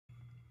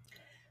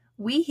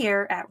We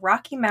here at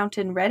Rocky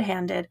Mountain Red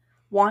Handed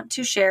want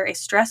to share a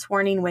stress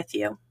warning with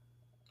you.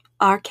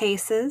 Our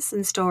cases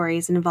and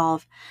stories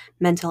involve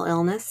mental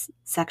illness,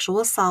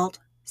 sexual assault,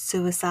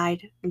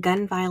 suicide,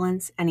 gun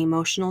violence, and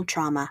emotional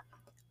trauma.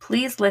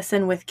 Please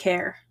listen with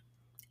care.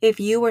 If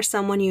you or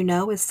someone you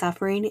know is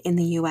suffering in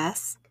the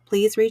U.S.,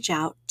 please reach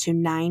out to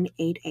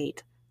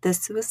 988, the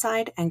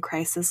Suicide and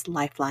Crisis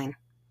Lifeline.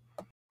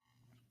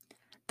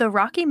 The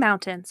Rocky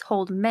Mountains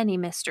hold many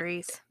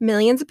mysteries,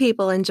 Millions of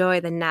people enjoy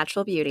the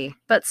natural beauty,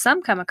 but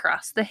some come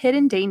across the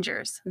hidden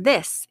dangers.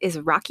 This is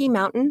Rocky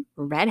Mountain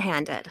Red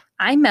Handed.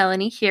 I'm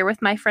Melanie, here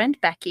with my friend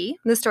Becky.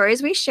 The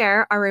stories we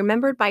share are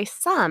remembered by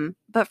some,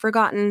 but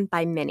forgotten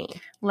by many.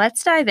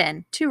 Let's dive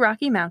in to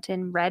Rocky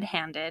Mountain Red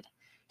Handed.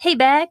 Hey,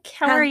 Beck,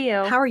 how are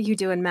you? How are you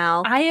doing,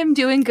 Mel? I am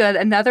doing good.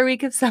 Another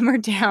week of summer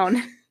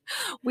down.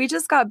 We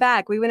just got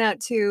back. We went out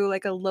to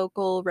like a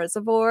local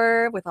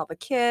reservoir with all the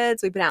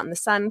kids. We've been out in the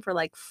sun for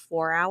like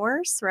 4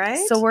 hours, right?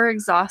 So we're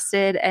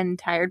exhausted and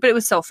tired, but it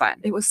was so fun.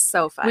 It was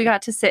so fun. We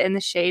got to sit in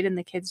the shade and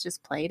the kids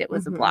just played. It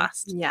was a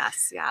blast.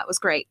 Yes, yeah, it was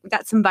great. We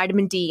got some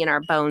vitamin D in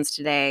our bones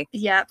today.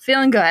 Yeah,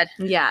 feeling good.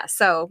 Yeah,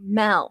 so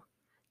Mel,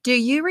 do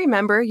you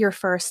remember your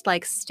first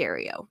like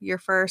stereo, your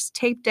first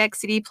tape deck,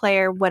 CD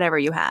player, whatever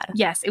you had?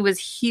 Yes, it was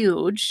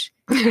huge.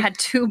 It had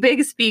 2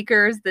 big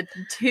speakers, the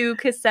 2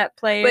 cassette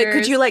players. Wait,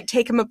 could you like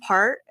take them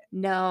apart?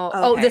 No. Okay.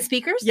 Oh, the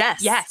speakers?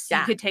 Yes. Yes, Yeah.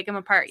 you could take them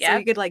apart, So yeah.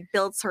 you could like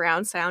build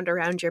surround sound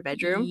around your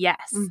bedroom?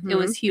 Yes, it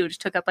was huge.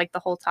 Took up like the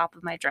whole top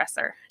of my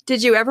dresser.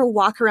 Did you ever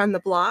walk around the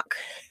block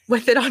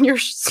with it on your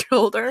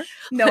shoulder?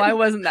 No, I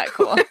wasn't that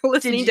cool.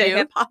 Listening Did to you?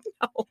 hip hop?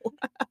 No.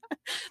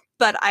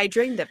 But I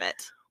dreamed of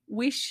it.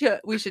 We should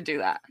do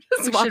that.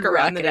 Just We walk should around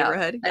rock the it out.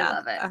 neighborhood. I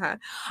love it.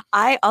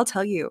 Uh-huh. I'll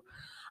tell you,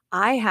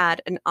 I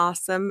had an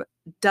awesome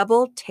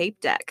double tape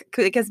deck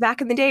because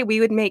back in the day we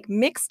would make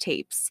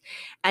mixtapes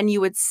and you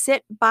would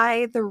sit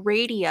by the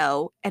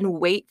radio and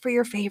wait for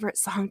your favorite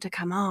song to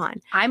come on.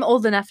 I'm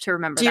old enough to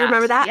remember that. Do you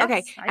remember that? Yes,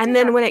 Okay. I And do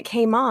then that. when it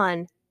came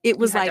on, it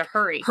was You had like to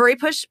hurry.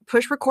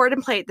 push record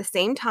and play at the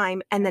same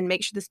time and then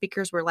make sure the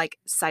speakers were like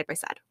side by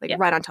side, like Yep.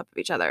 right on top of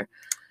each other.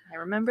 I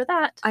remember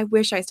that. I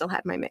wish I still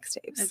had my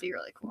mixtapes. That'd be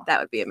really cool.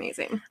 That would be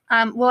amazing.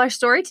 Well, our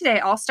story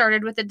today all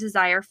started with a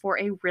desire for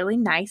a really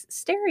nice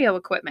stereo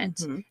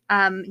equipment.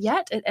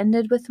 Yet it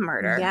ended with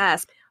murder.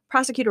 Yes.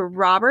 Prosecutor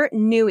Robert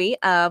Newey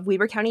of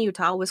Weber County,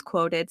 Utah, was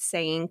quoted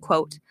saying,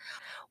 quote,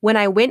 "When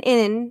I went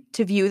in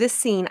to view the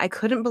scene, I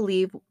couldn't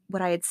believe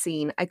what I had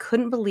seen. I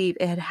couldn't believe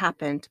it had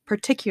happened,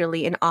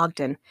 particularly in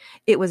Ogden.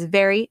 It was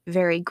very,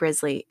 very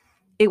grisly.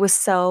 It was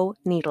so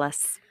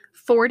needless."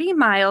 40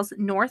 miles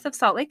north of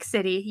Salt Lake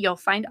City, you'll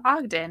find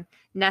Ogden,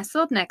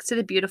 nestled next to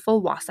the beautiful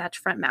Wasatch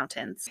Front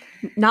Mountains.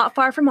 Not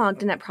far from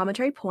Ogden at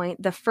Promontory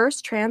Point, the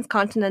first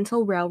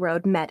transcontinental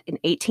railroad met in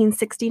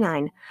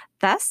 1869.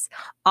 Thus,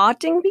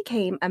 Ogden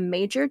became a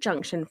major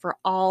junction for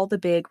all the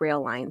big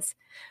rail lines.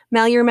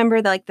 Mel, you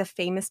remember the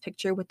famous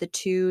picture with the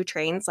 2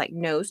 trains, like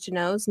nose to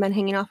nose, men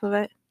hanging off of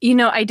it? You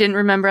know, I didn't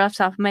remember off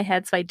the top of my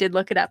head, so I did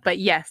look it up. But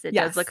yes, it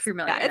does look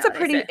familiar.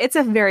 Yeah, it's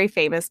a very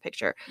famous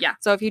picture. Yeah.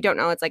 So if you don't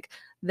know, it's like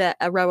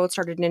a railroad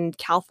started in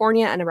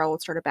California and a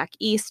railroad started back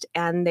east,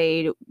 and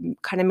they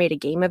kind of made a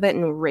game of it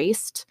and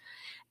raced.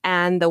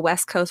 And the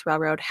West Coast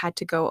Railroad had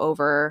to go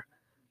over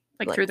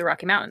like through the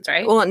Rocky Mountains,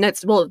 right? Well, and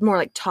it's more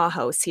like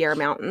Tahoe, Sierra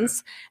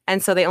Mountains,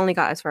 and so they only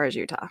got as far as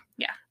Utah.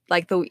 Yeah.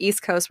 Like the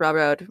East Coast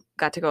Railroad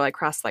got to go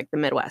across like the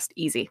Midwest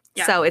easy.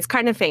 Yeah. So it's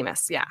kind of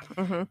famous. Yeah.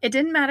 It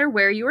didn't matter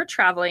where you were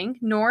traveling,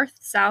 north,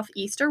 south,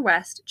 east, or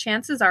west,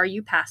 chances are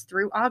you passed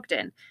through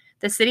Ogden.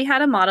 The city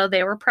had a motto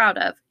they were proud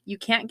of: you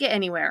can't get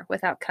anywhere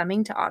without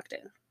coming to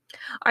Ogden.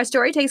 Our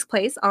story takes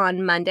place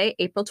on Monday,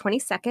 April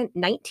 22nd,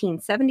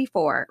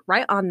 1974,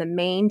 right on the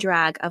main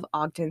drag of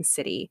Ogden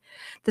City.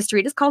 The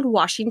street is called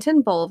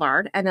Washington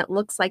Boulevard, and it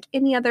looks like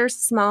any other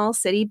small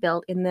city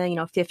built in the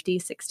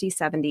 50s, 60s,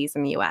 70s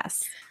in the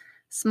U.S.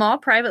 Small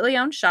privately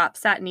owned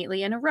shops sat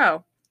neatly in a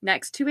row.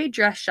 Next to a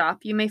dress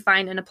shop, you may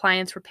find an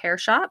appliance repair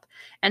shop,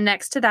 and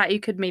next to that, you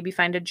could maybe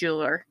find a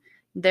jeweler.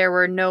 There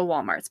were no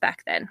Walmarts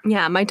back then.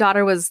 Yeah, my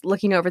daughter was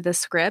looking over the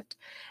script,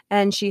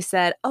 and she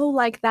said, "Oh,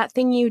 like that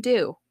thing you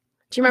do."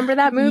 Do you remember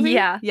that movie?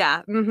 Yeah.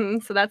 Yeah.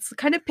 So that's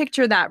kind of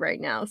picture that right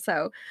now.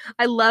 So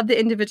I love the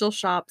individual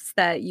shops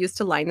that used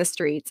to line the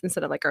streets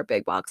instead of like our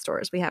big box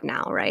stores we have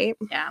now, right?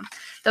 Yeah.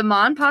 The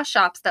ma and pa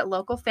shops that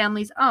local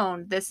families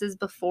owned, this is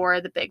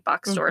before the big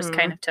box stores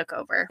kind of took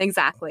over.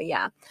 Exactly,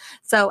 yeah.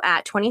 So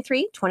at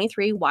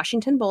 2323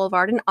 Washington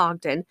Boulevard in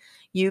Ogden,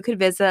 you could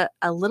visit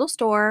a little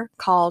store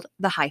called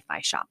the Hi-Fi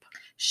Shop.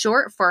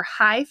 Short for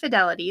High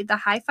Fidelity, the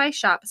Hi-Fi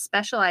Shop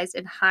specialized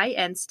in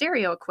high-end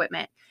stereo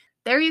equipment.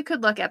 There you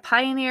could look at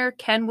Pioneer,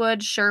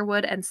 Kenwood,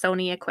 Sherwood, and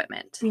Sony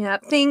equipment. Yeah,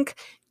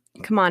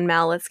 come on,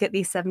 Mel, let's get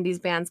these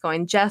 70s bands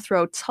going.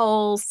 Jethro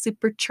Tull,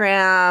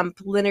 Supertramp,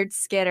 Lynyrd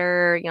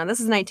Skynyrd. This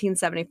is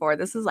 1974.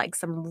 This is like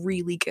some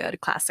really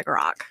good classic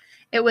rock.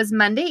 It was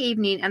Monday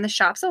evening, and the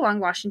shops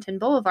along Washington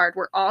Boulevard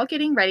were all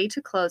getting ready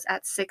to close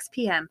at 6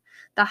 p.m.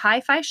 The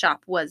Hi-Fi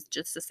shop was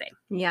just the same.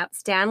 Yep.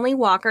 Stanley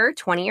Walker,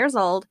 20 years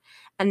old,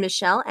 and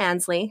Michelle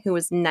Ansley, who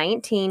was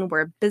 19,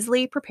 were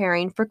busily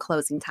preparing for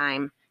closing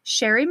time.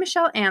 Sherry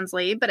Michelle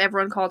Ansley, but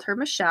everyone called her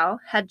Michelle,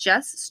 had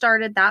just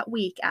started that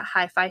week at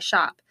Hi-Fi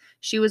Shop.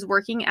 She was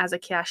working as a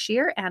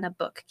cashier and a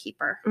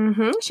bookkeeper.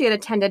 She had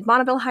attended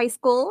Bonneville High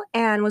School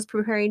and was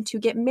preparing to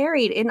get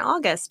married in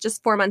August,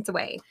 just 4 months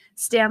away.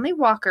 Stanley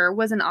Walker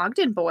was an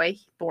Ogden boy,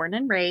 born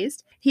and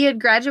raised. He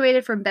had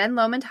graduated from Ben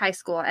Lomond High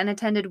School and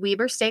attended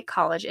Weber State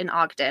College in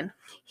Ogden.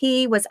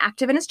 He was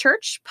active in his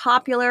church,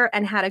 popular,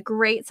 and had a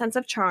great sense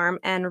of charm,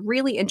 and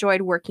really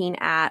enjoyed working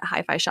at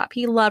Hi-Fi Shop.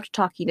 He loved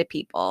talking to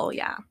people,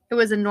 yeah. It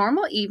was a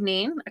normal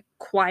evening, a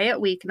quiet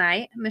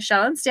weeknight.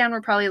 Michelle and Stan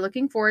were probably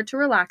looking forward to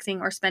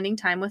relaxing or spending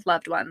time with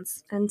loved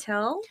ones.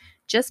 Until?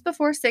 Just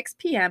before 6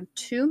 p.m.,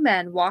 two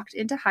men walked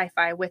into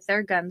Hi-Fi with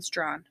their guns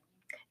drawn.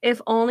 If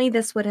only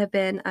this would have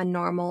been a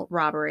normal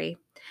robbery.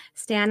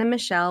 Stan and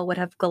Michelle would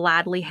have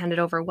gladly handed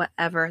over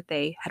whatever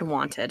they had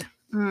wanted.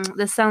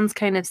 This sounds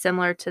kind of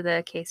similar to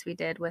the case we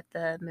did with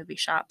the movie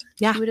shop.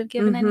 Yeah. She would have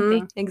given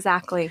anything.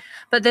 Exactly.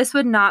 But this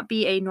would not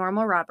be a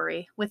normal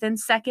robbery. Within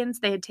seconds,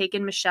 they had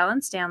taken Michelle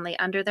and Stanley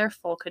under their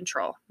full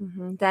control.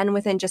 Then,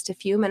 within just a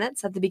few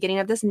minutes of the beginning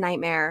of this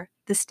nightmare,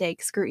 the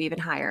stakes grew even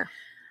higher.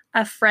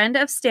 A friend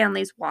of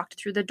Stanley's walked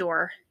through the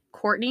door.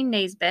 Courtney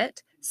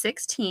Naisbitt,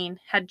 16,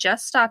 had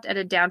just stopped at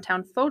a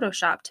downtown photo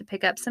shop to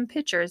pick up some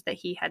pictures that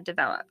he had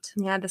developed.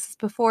 Yeah, this is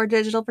before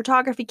digital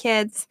photography,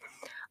 kids.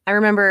 I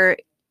remember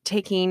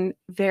taking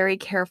very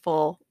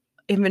careful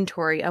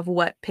inventory of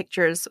what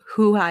pictures,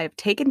 who I've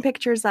taken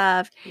pictures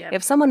of. Yep.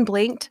 If someone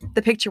blinked,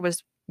 the picture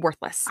was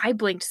worthless. I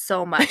blinked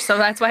so much, so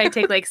that's why I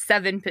take like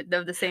 7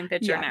 of the same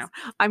picture now.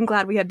 I'm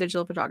glad we had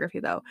digital photography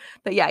though.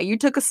 But yeah, you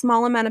took a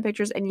small amount of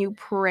pictures and you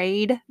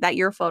prayed that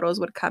your photos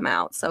would come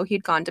out. So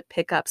he'd gone to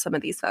pick up some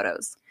of these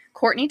photos.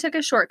 Courtney took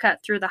a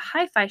shortcut through the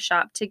Hi-Fi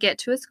shop to get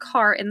to his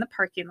car in the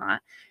parking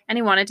lot, and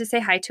he wanted to say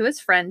hi to his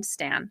friend,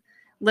 Stan.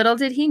 Little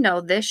did he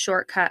know this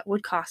shortcut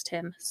would cost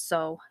him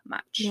so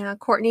much. Yeah,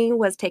 Courtney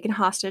was taken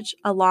hostage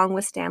along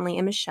with Stanley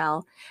and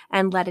Michelle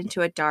and led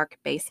into a dark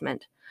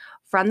basement.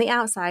 From the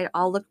outside,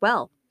 all looked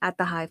well at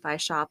the Hi-Fi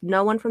shop.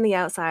 No one from the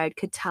outside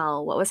could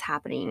tell what was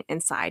happening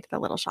inside the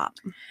little shop.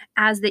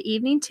 As the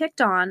evening ticked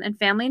on and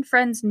family and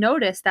friends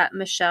noticed that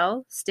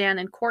Michelle, Stan,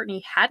 and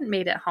Courtney hadn't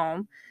made it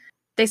home,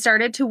 they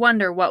started to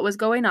wonder what was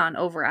going on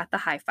over at the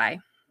Hi-Fi.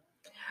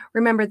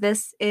 Remember,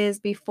 this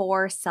is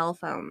before cell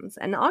phones,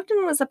 and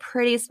Ogden was a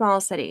pretty small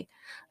city.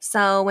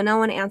 So when no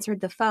one answered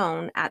the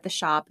phone at the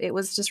shop, it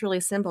was just really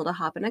simple to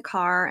hop in a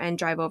car and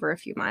drive over a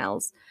few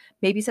miles.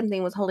 Maybe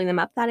something was holding them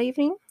up that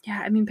evening.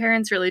 Yeah, I mean,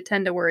 parents really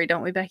tend to worry,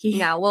 don't we, Becky?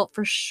 Yeah, well,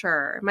 for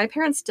sure. My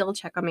parents still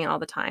check on me all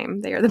the time.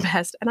 They are the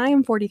best, and I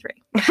am 43.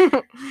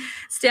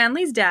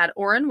 Stanley's dad,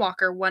 Orrin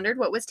Walker, wondered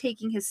what was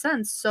taking his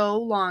son so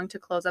long to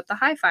close up the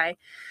Hi-Fi.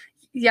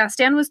 Yeah,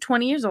 Stan was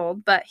 20 years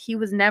old, but he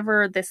was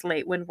never this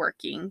late when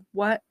working.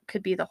 What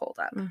could be the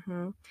holdup?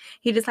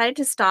 He decided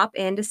to stop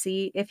in to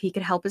see if he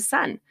could help his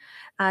son.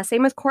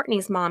 Same with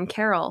Courtney's mom,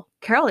 Carol.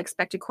 Carol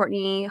expected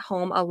Courtney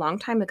home a long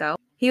time ago.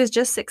 He was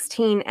just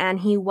 16, and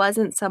he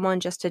wasn't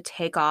someone just to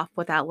take off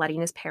without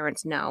letting his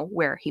parents know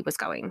where he was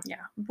going.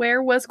 Yeah.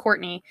 Where was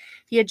Courtney?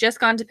 He had just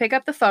gone to pick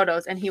up the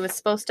photos, and he was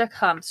supposed to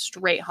come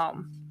straight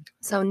home.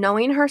 So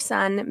knowing her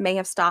son may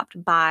have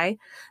stopped by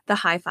the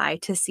Hi-Fi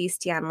to see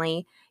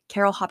Stanley,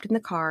 Carol hopped in the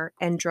car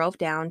and drove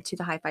down to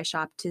the Hi-Fi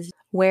shop to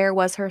where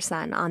was her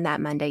son on that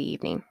Monday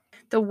evening.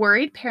 The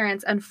worried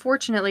parents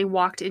unfortunately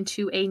walked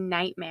into a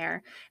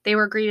nightmare. They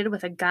were greeted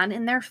with a gun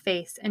in their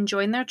face and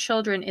joined their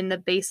children in the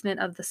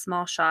basement of the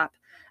small shop.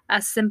 A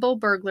simple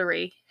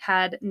burglary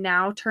had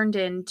now turned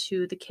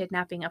into the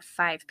kidnapping of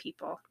 5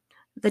 people.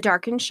 The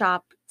darkened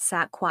shop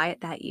sat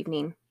quiet that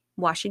evening.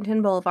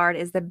 Washington Boulevard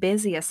is the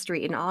busiest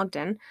street in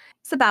Ogden.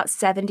 It's about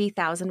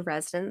 70,000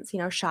 residents,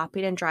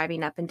 shopping and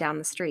driving up and down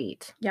the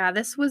street. Yeah,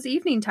 this was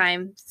evening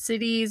time.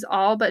 Cities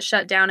all but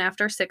shut down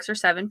after 6 or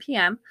 7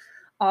 p.m.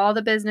 All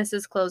the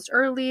businesses closed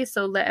early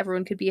so that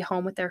everyone could be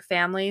home with their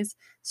families.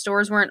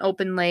 Stores weren't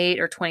open late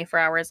or 24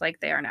 hours like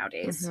they are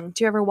nowadays.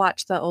 Do you ever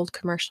watch the old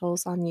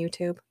commercials on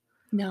YouTube?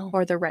 No.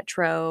 Or the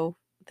retro?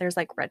 There's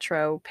like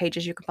retro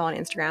pages you can follow on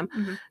Instagram.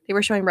 They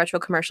were showing retro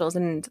commercials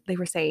and they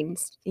were saying,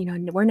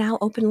 we're now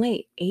open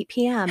late, 8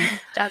 p.m.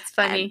 That's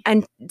funny.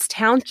 And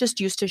towns just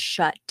used to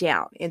shut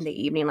down in the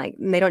evening.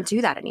 And they don't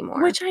do that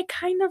anymore. Which I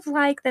kind of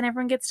like. Then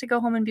everyone gets to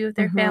go home and be with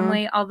their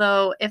family.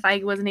 Although if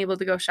I wasn't able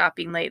to go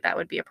shopping late, that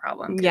would be a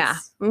problem. Yeah.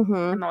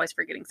 I'm always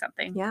forgetting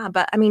something. Yeah.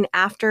 But I mean,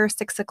 after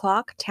 6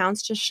 o'clock,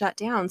 towns just shut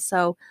down.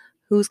 So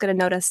who's going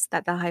to notice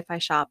that the Hi-Fi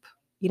shop,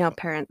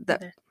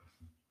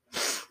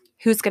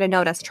 who's going to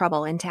notice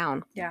trouble in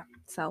town? Yeah.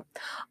 So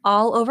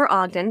all over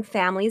Ogden,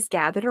 families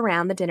gathered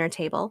around the dinner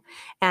table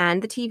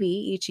and the TV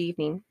each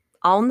evening.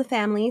 All in the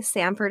Family,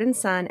 Sanford and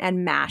Son,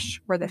 and MASH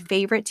were the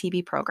favorite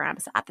TV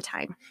programs at the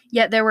time.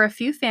 Yet there were a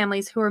few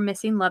families who were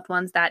missing loved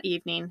ones that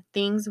evening.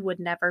 Things would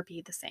never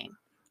be the same.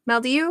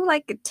 Mel, do you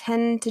like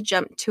tend to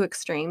jump to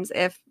extremes?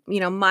 If,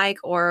 Mike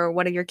or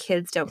one of your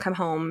kids don't come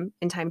home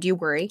in time, do you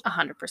worry?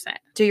 100%.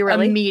 Do you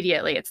really?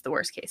 Immediately, it's the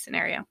worst case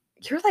scenario.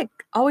 You're like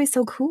always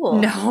so cool.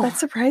 No. That's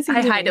surprising.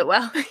 I hide it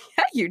well.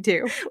 Yeah, you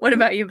do. What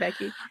about you,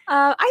 Becky?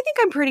 I think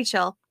I'm pretty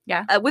chill.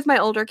 Yeah. With my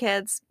older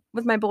kids,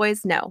 with my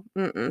boys, no.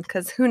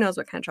 Because who knows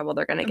what kind of trouble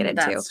they're going to get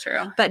into. That's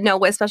true. But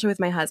no, especially with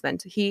my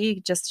husband.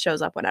 He just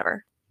shows up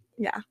whenever.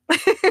 Yeah.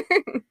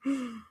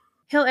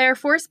 Hill Air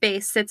Force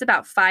Base sits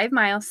about 5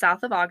 miles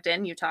south of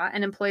Ogden, Utah,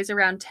 and employs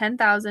around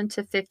 10,000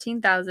 to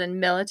 15,000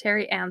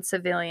 military and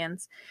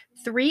civilians.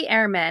 3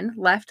 airmen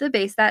left the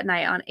base that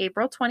night on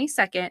April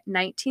 22nd,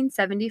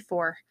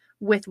 1974,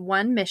 with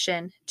one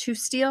mission: to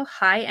steal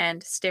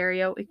high-end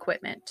stereo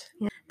equipment.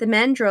 Yeah. The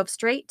men drove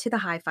straight to the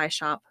hi-fi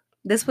shop.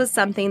 This was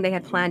something they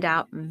had planned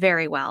out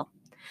very well.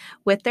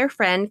 With their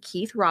friend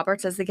Keith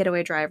Roberts as the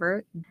getaway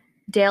driver,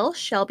 Dale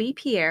Shelby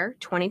Pierre,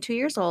 22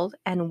 years old,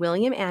 and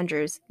William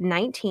Andrews,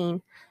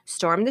 19,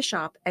 stormed the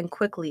shop and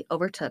quickly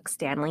overtook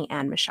Stanley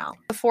and Michelle.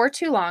 Before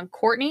too long,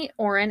 Courtney,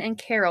 Orrin, and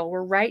Carol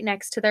were right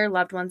next to their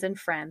loved ones and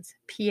friends.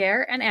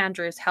 Pierre and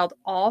Andrews held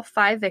all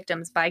 5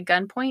 victims by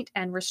gunpoint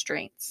and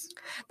restraints.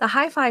 The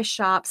hi-fi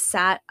shop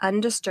sat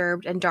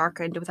undisturbed and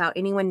darkened without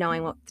anyone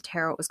knowing what the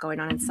terror was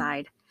going on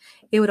inside.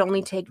 It would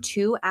only take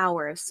 2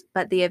 hours,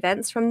 but the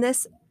events from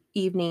this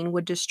evening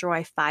would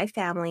destroy 5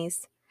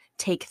 families,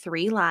 take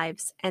 3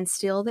 lives, and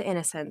steal the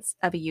innocence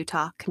of a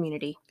Utah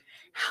community.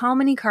 How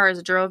many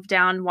cars drove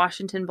down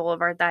Washington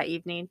Boulevard that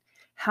evening?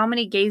 How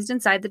many gazed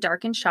inside the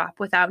darkened shop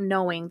without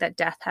knowing that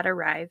death had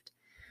arrived?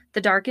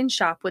 The darkened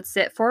shop would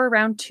sit for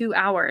around 2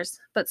 hours,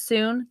 but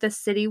soon the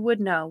city would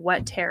know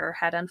what terror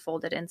had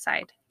unfolded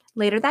inside.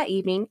 Later that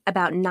evening,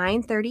 about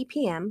 9:30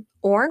 p.m.,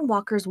 Orrin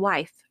Walker's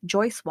wife,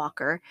 Joyce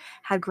Walker,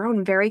 had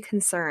grown very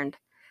concerned.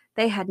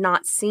 They had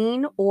not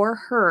seen or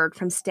heard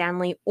from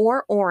Stanley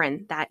or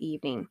Orrin that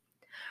evening.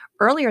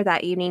 Earlier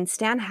that evening,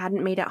 Stan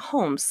hadn't made it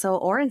home, so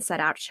Orrin set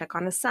out to check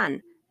on his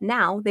son.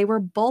 Now they were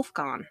both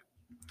gone.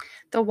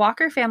 The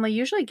Walker family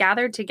usually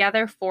gathered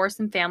together for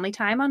some family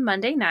time on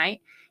Monday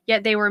night,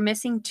 yet they were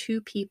missing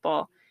 2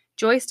 people.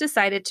 Joyce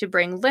decided to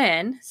bring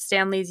Lynn,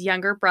 Stanley's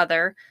younger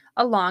brother,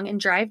 along and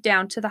drive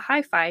down to the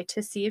hi-fi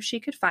to see if she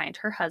could find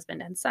her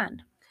husband and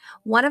son.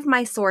 One of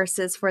my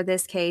sources for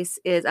this case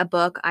is a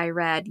book I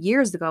read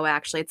years ago,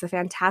 actually. It's a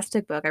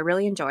fantastic book. I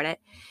really enjoyed it.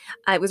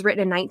 It was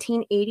written in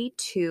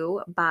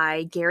 1982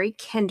 by Gary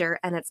Kinder,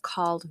 and it's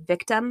called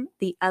Victim: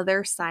 The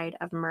Other Side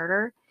of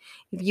Murder.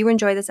 If you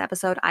enjoy this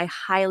episode, I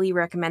highly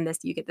recommend this.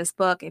 You get this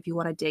book if you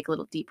want to dig a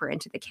little deeper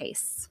into the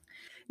case.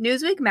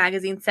 Newsweek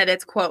magazine said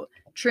it's, quote,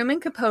 Truman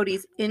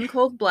Capote's In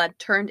Cold Blood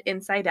Turned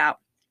Inside Out.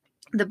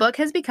 The book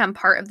has become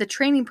part of the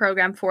training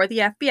program for the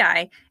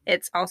FBI.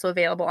 It's also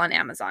available on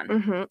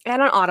Amazon.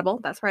 And on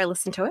Audible. That's where I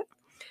listened to it.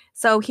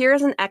 So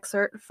here's an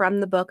excerpt from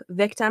the book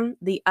Victim: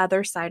 The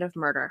Other Side of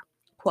Murder.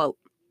 Quote,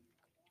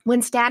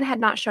 when Stan had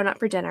not shown up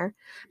for dinner,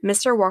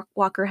 Mr.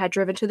 Walker had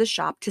driven to the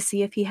shop to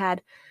see if he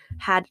had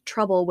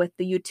trouble with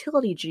the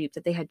utility Jeep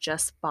that they had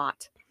just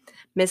bought.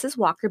 Mrs.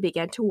 Walker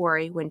began to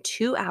worry when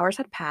 2 hours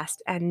had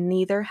passed and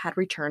neither had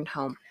returned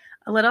home.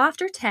 A little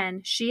after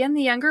 10, she and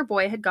the younger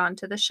boy had gone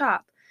to the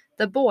shop.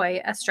 The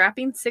boy, a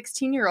strapping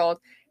 16-year-old,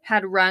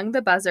 had rung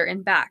the buzzer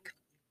in back.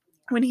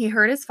 When he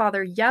heard his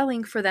father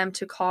yelling for them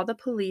to call the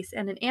police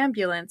and an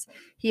ambulance,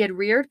 he had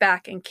reared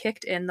back and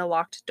kicked in the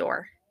locked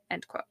door.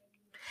 End quote.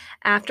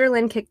 After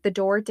Lynn kicked the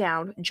door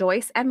down,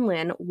 Joyce and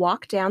Lynn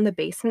walked down the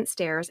basement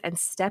stairs and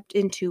stepped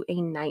into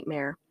a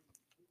nightmare.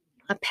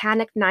 A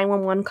panicked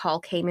 911 call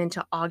came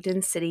into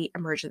Ogden City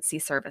Emergency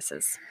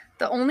Services.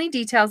 The only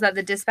details that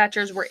the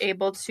dispatchers were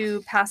able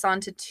to pass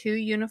on to 2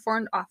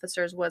 uniformed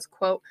officers was,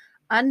 quote,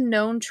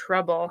 unknown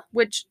trouble,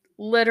 which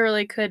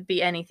literally could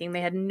be anything.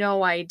 They had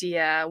no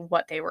idea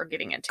what they were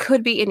getting into.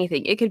 Could be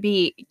anything. It could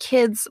be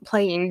kids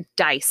playing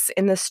dice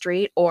in the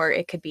street, or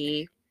it could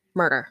be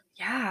murder.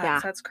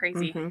 Yeah. That's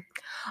crazy.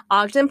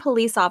 Ogden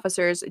police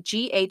officers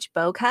G.H.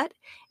 Bocut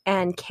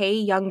and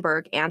Kay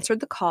Youngberg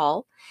answered the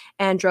call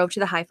and drove to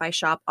the hi-fi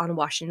shop on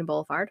Washington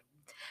Boulevard.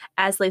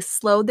 As they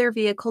slowed their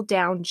vehicle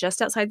down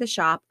just outside the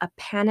shop, a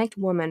panicked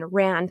woman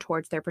ran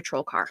towards their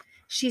patrol car.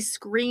 She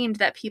screamed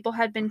that people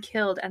had been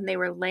killed and they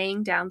were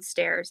laying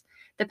downstairs.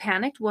 The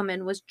panicked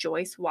woman was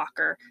Joyce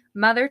Walker,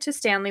 mother to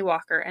Stanley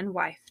Walker and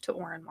wife to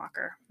Orrin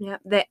Walker. Yeah,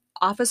 the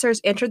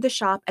officers entered the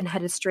shop and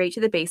headed straight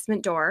to the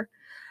basement door.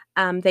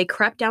 They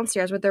crept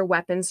downstairs with their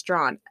weapons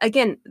drawn.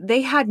 Again,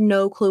 they had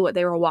no clue what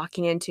they were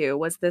walking into.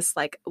 Was the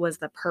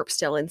perp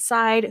still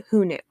inside?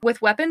 Who knew?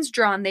 With weapons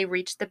drawn, they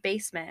reached the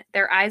basement.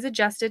 Their eyes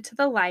adjusted to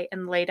the light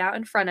and laid out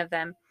in front of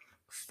them.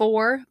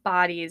 4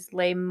 bodies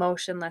lay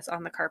motionless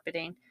on the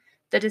carpeting.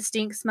 The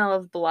distinct smell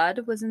of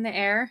blood was in the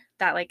air.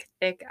 That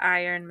thick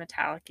iron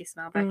metallic-y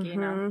smell, Becky, you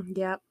know?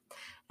 Yep.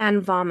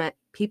 And vomit.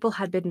 People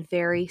had been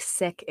very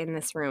sick in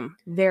this room.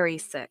 Very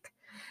sick.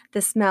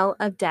 The smell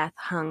of death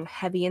hung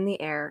heavy in the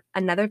air.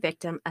 Another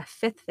victim, a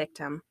 5th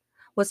victim,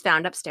 was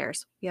found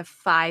upstairs. We have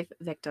 5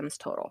 victims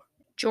total.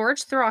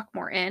 George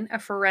Throckmorton, a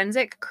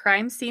forensic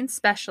crime scene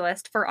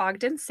specialist for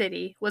Ogden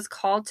City, was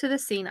called to the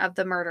scene of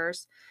the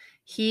murders.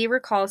 He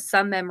recalls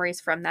some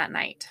memories from that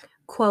night.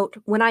 Quote,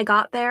 when I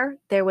got there,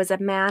 there was a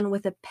man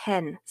with a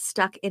pen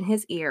stuck in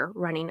his ear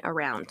running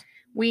around.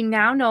 We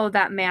now know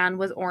that man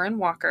was Orrin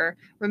Walker.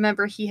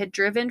 Remember, he had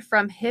driven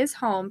from his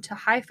home to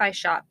Hi-Fi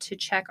Shop to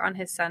check on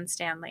his son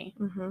Stanley.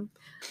 Mm-hmm.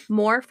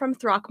 More from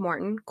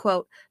Throckmorton,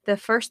 quote, the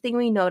first thing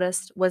we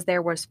noticed was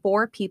there was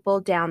 4 people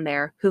down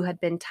there who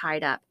had been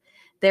tied up.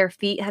 Their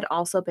feet had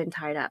also been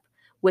tied up,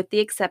 with the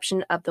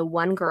exception of the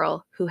one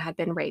girl who had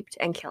been raped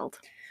and killed.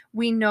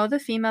 We know the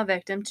female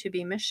victim to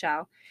be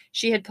Michelle.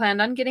 She had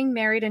planned on getting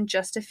married in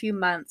just a few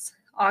months.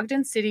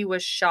 Ogden City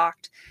was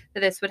shocked that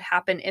this would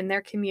happen in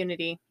their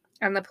community,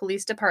 and the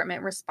police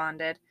department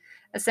responded.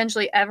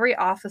 Essentially, every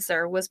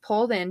officer was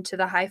pulled into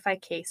the Hi-Fi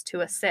case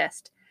to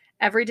assist.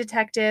 Every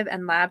detective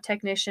and lab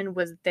technician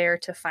was there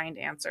to find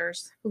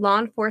answers. Law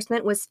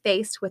enforcement was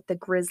faced with the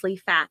grisly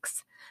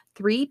facts.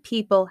 3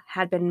 people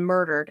had been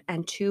murdered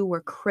and 2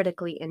 were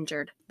critically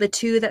injured. The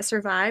 2 that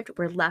survived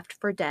were left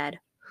for dead.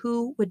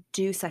 Who would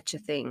do such a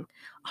thing?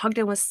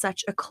 Ogden was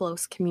such a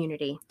close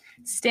community.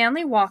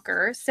 Stanley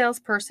Walker,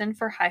 salesperson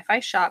for Hi-Fi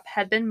Shop,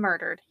 had been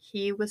murdered.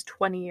 He was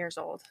 20 years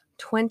old.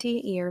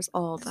 20 years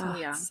old. So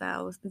young.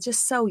 So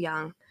just so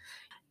young.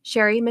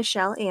 Sherry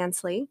Michelle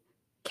Ansley,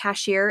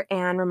 cashier,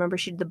 and remember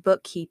she did the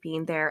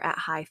bookkeeping there at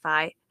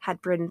Hi-Fi,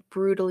 had been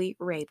brutally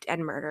raped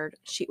and murdered.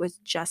 She was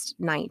just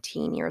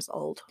 19 years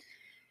old.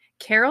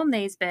 Carol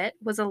Naisbitt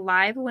was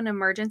alive when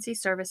emergency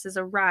services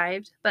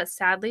arrived, but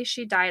sadly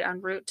she died en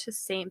route to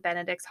St.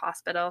 Benedict's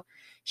Hospital.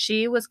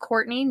 She was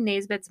Courtney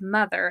Naisbitt's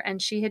mother,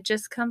 and she had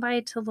just come by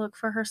to look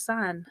for her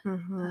son.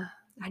 Mm-hmm.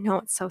 I know,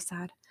 it's so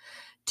sad.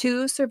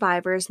 2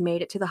 survivors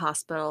made it to the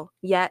hospital,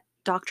 yet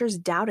doctors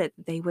doubted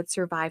they would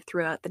survive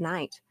throughout the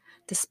night.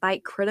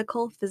 Despite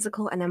critical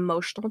physical and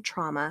emotional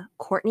trauma,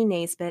 Courtney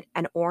Naisbitt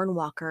and Orrin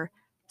Walker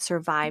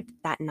survived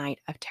that night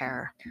of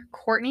terror.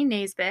 Courtney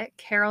Naisbitt,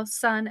 Carol's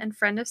son and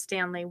friend of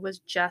Stanley, was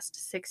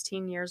just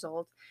 16 years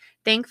old.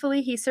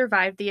 Thankfully, he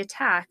survived the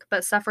attack,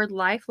 but suffered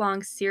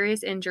lifelong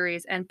serious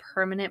injuries and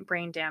permanent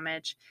brain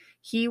damage.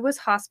 He was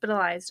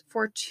hospitalized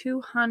for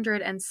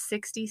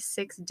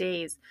 266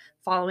 days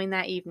following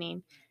that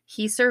evening.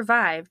 He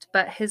survived,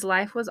 but his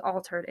life was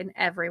altered in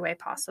every way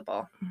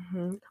possible.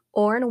 Mm-hmm.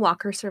 Orrin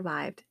Walker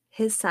survived.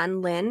 His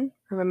son, Lynn,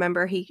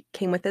 remember he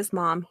came with his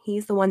mom.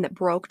 He's the one that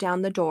broke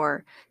down the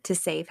door to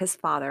save his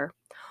father.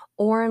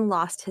 Orrin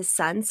lost his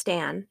son,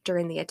 Stan,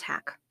 during the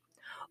attack.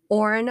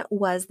 Orrin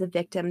was the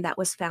victim that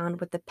was found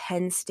with the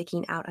pen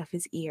sticking out of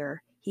his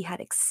ear. He had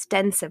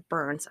extensive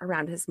burns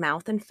around his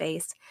mouth and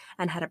face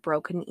and had a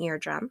broken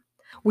eardrum.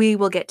 We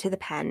will get to the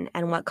pen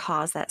and what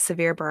caused that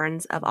severe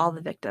burns of all the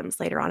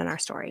victims later on in our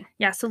story.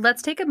 Yeah, so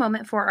let's take a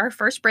moment for our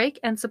first break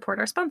and support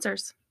our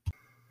sponsors.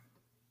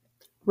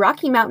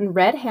 Rocky Mountain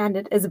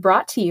Red-Handed is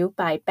brought to you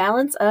by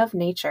Balance of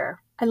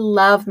Nature. I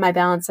love my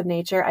Balance of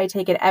Nature. I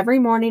take it every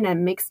morning and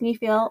it makes me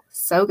feel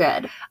so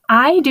good.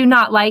 I do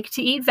not like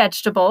to eat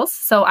vegetables,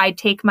 so I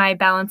take my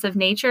Balance of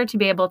Nature to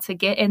be able to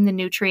get in the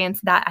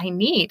nutrients that I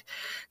need.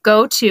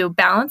 Go to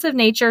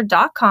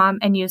balanceofnature.com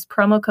and use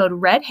promo code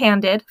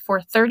REDHANDED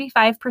for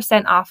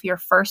 35% off your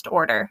first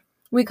order.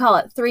 We call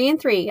it 3 and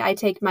 3. I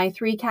take my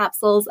 3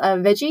 capsules of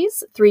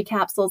veggies, 3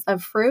 capsules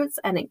of fruits,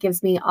 and it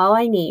gives me all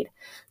I need.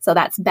 So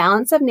that's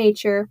Balance of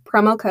Nature,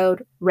 promo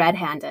code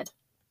REDHANDED.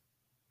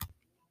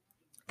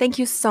 Thank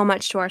you so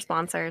much to our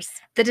sponsors.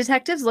 The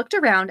detectives looked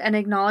around and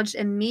acknowledged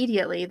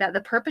immediately that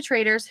the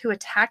perpetrators who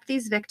attacked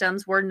these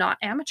victims were not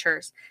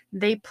amateurs.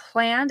 They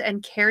planned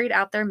and carried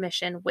out their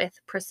mission with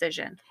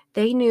precision.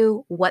 They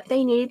knew what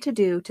they needed to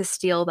do to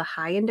steal the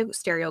high-end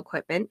stereo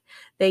equipment.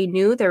 They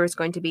knew there was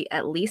going to be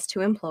at least 2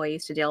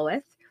 employees to deal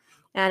with.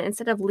 And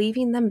instead of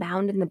leaving them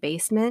bound in the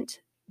basement,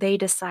 they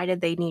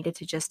decided they needed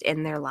to just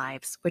end their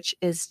lives, which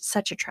is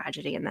such a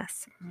tragedy in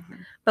this.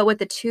 Mm-hmm. But with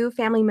the 2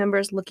 family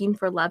members looking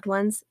for loved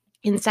ones,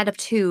 instead of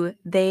 2,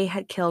 they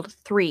had killed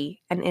 3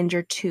 and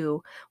injured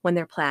 2 when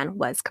their plan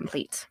was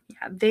complete.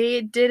 Yeah,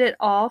 they did it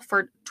all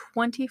for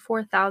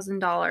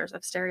 $24,000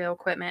 of stereo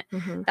equipment.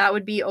 Mm-hmm. That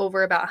would be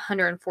over about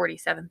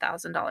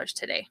 $147,000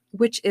 today.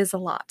 Which is a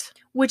lot.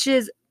 Which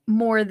is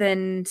more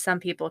than some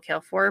people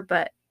kill for,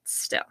 but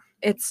still.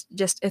 It's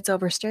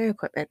over stereo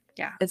equipment.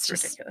 Yeah, it's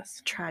just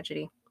ridiculous.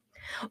 Tragedy.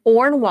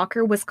 Orrin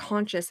Walker was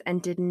conscious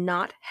and did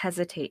not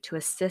hesitate to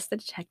assist the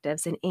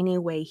detectives in any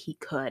way he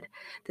could.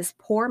 This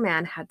poor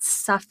man had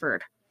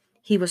suffered.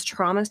 He was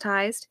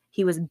traumatized.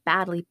 He was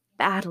badly,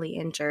 badly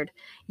injured.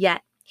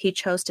 Yet he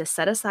chose to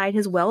set aside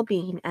his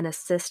well-being and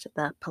assist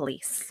the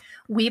police.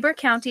 Weber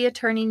County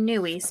Attorney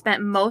Newey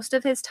spent most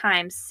of his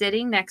time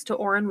sitting next to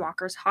Orrin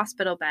Walker's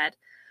hospital bed.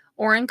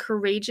 Orrin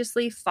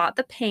courageously fought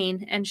the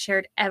pain and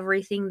shared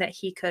everything that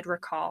he could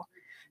recall.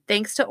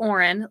 Thanks to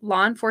Orrin,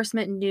 law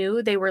enforcement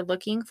knew they were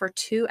looking for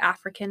 2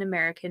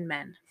 African-American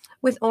men.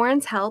 With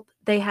Orrin's help,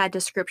 they had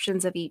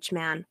descriptions of each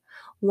man.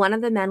 One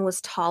of the men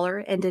was taller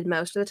and did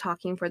most of the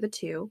talking for the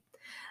 2.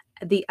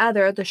 The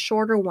other, the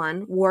shorter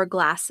one, wore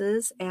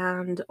glasses,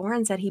 and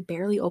Oren said he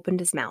barely opened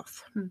his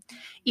mouth.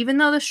 Even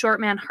though the short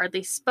man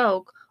hardly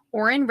spoke,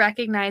 Oren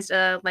recognized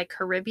a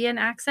Caribbean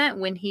accent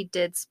when he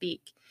did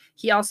speak.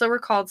 He also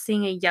recalled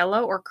seeing a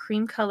yellow or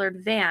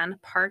cream-colored van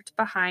parked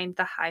behind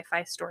the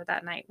hi-fi store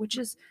that night,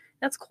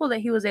 that's cool that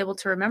he was able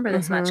to remember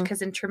this much,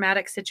 because in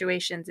traumatic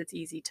situations, it's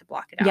easy to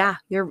block it out. Yeah,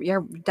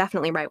 you're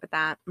definitely right with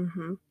that.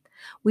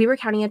 Weber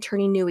County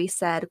Attorney Newey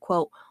said,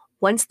 quote,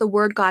 "Once the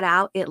word got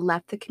out, it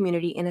left the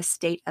community in a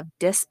state of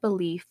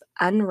disbelief,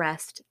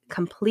 unrest,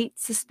 complete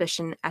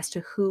suspicion as to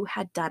who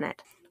had done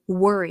it.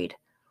 Worried.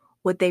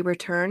 Would they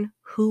return?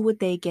 Who would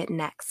they get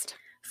next?"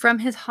 From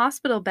his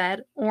hospital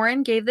bed,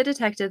 Oren gave the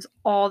detectives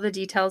all the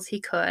details he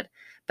could,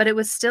 but it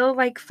was still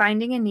like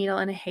finding a needle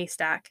in a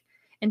haystack.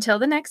 Until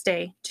the next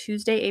day,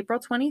 Tuesday, April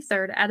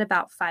 23rd at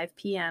about 5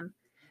 p.m.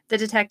 The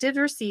detectives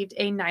received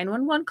a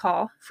 911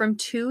 call from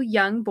two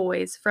young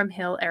boys from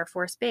Hill Air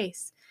Force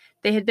Base.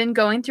 They had been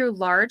going through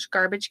large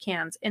garbage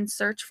cans in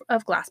search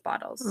of glass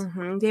bottles.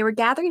 They were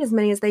gathering as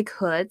many as they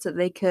could so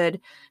they could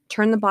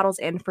turn the bottles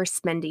in for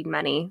spending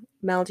money.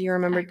 Mel, do you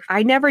remember?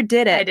 I never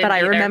did it, but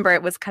I remember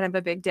it was kind of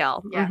a big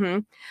deal.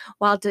 Yeah.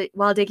 While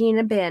digging in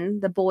a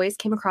bin, the boys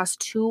came across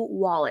two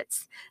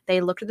wallets.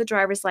 They looked at the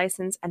driver's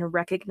license and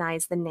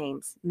recognized the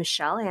names,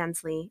 Michelle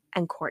Ansley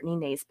and Courtney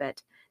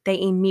Naisbitt. They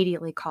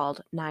immediately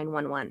called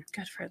 911.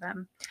 Good for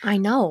them. I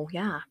know,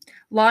 yeah.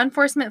 Law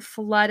enforcement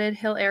flooded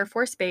Hill Air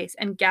Force Base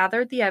and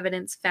gathered the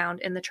evidence found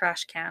in the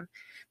trash can.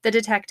 The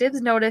detectives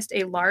noticed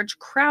a large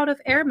crowd of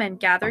airmen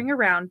gathering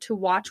around to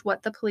watch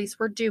what the police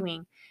were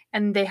doing,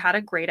 and they had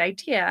a great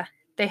idea.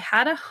 They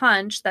had a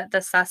hunch that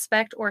the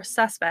suspect or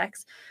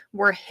suspects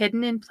were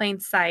hidden in plain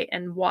sight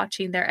and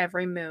watching their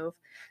every move.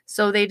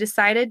 So they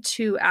decided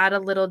to add a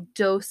little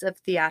dose of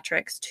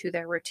theatrics to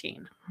their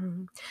routine.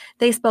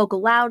 They spoke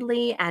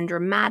loudly and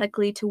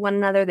dramatically to one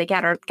another. They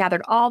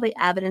gathered all the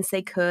evidence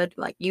they could,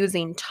 like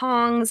using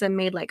tongs, and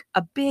made like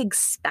a big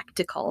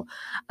spectacle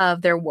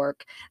of their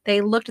work.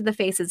 They looked at the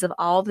faces of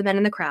all the men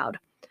in the crowd.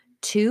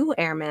 Two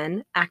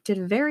airmen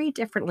acted very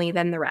differently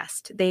than the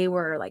rest. They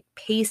were like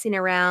pacing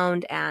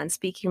around and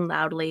speaking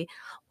loudly,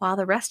 while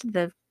the rest of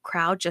the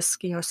crowd just,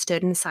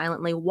 stood and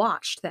silently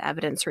watched the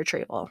evidence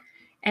retrieval.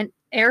 An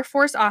Air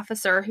Force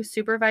officer who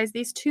supervised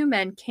these two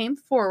men came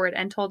forward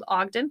and told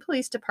Ogden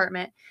Police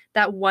Department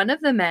that one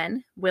of the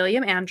men,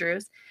 William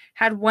Andrews,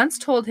 had once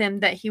told him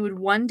that he would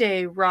one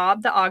day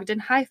rob the Ogden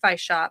Hi-Fi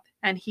shop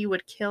and he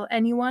would kill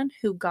anyone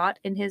who got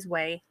in his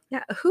way.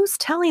 Yeah, who's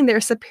telling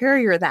their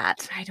superior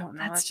that? I don't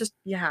know. That's just,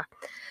 yeah.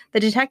 The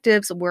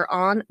detectives were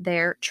on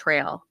their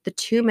trail. The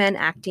two men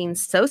acting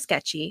so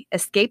sketchy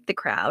escaped the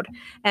crowd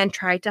and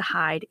tried to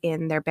hide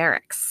in their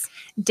barracks.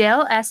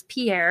 Dale S.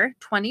 Pierre,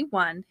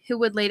 21, who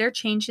would later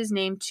change his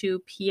name to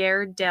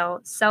Pierre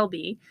Dale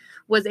Selby,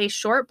 was a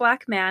short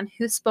black man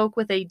who spoke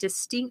with a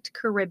distinct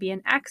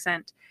Caribbean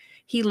accent.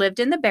 He lived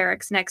in the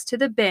barracks next to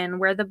the bin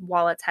where the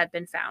wallets had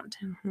been found.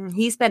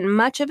 He spent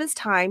much of his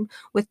time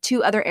with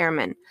two other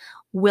airmen,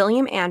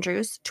 William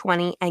Andrews,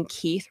 20, and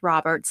Keith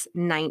Roberts,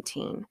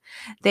 19.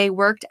 They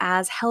worked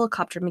as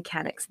helicopter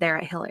mechanics there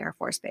at Hill Air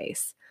Force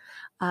Base.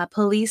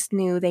 Police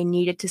knew they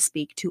needed to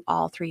speak to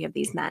all three of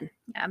these men.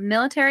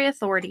 Military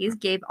authorities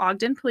gave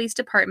Ogden Police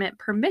Department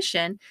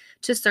permission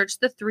to search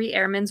the three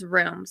airmen's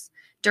rooms.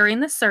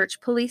 During the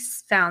search,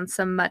 police found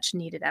some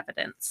much-needed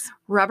evidence.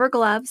 Rubber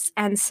gloves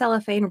and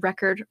cellophane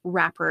record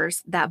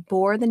wrappers that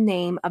bore the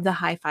name of the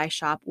hi-fi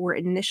shop were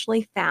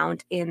initially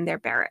found in their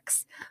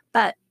barracks.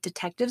 But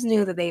detectives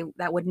knew that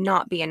that would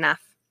not be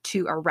enough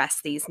to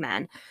arrest these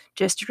men.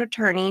 District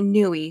Attorney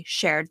Newey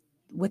shared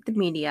with the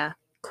media,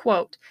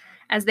 quote,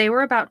 "As they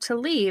were about to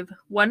leave,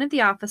 one of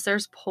the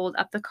officers pulled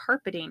up the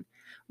carpeting.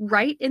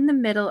 Right in the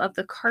middle of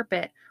the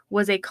carpet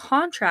was a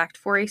contract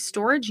for a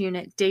storage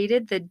unit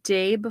dated the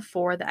day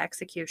before the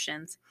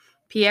executions.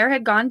 Pierre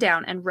had gone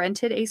down and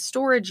rented a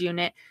storage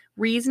unit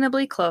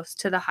reasonably close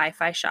to the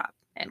hi-fi shop,"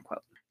 end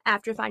quote.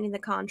 After finding the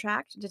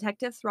contract,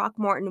 Detective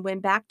Throckmorton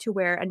went back to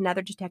where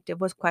another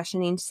detective was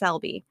questioning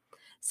Selby.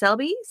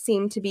 Selby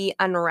seemed to be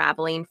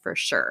unraveling for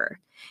sure.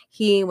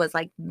 He was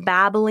like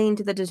babbling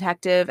to the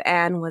detective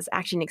and was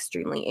acting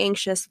extremely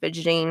anxious,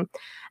 fidgeting.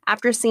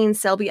 After seeing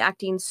Selby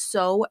acting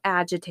so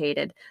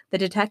agitated, the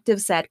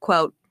detective said,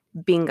 quote,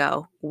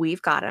 "Bingo,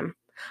 we've got him.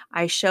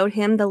 I showed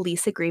him the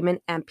lease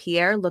agreement and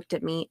Pierre looked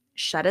at me,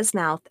 shut his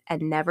mouth,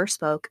 and never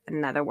spoke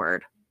another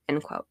word,"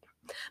 end quote.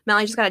 Mel,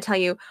 I just got to tell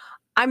you,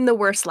 I'm the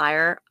worst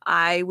liar.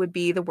 I would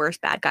be the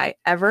worst bad guy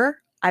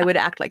ever. I would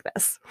act like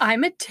this.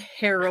 I'm a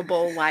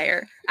terrible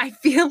liar. I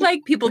feel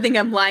like people think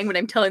I'm lying when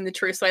I'm telling the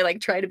truth, so I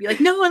try to be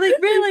like, no,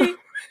 really.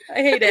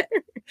 I hate it.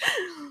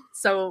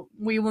 So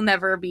we will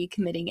never be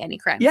committing any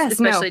crimes,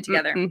 especially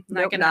together.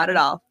 Nope, not at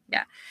all.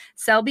 Yeah.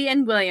 Selby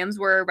and Williams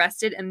were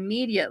arrested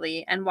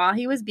immediately, and while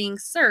he was being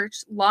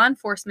searched, law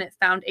enforcement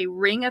found a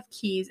ring of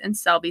keys in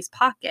Selby's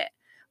pocket.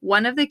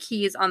 One of the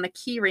keys on the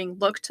key ring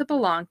looked to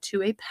belong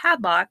to a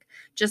padlock,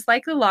 just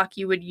like the lock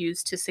you would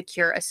use to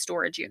secure a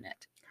storage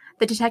unit.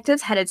 The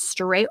detectives headed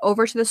straight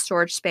over to the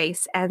storage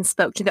space and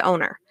spoke to the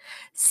owner.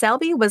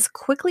 Selby was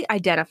quickly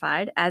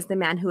identified as the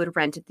man who had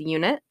rented the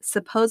unit,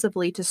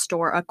 supposedly to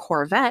store a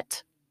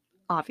Corvette,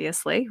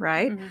 obviously,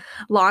 right? Mhm.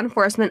 Law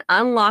enforcement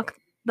unlocked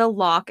the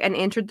lock and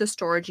entered the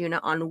storage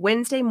unit on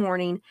Wednesday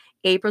morning,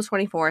 April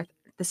 24th.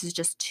 This is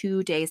just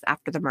 2 days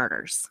after the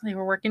murders. They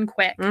were working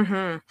quick.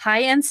 Mm-hmm.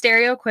 High-end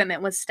stereo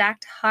equipment was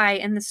stacked high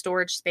in the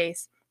storage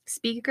space.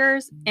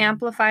 Speakers,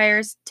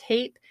 amplifiers,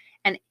 tape,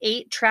 and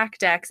 8-track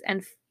decks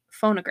and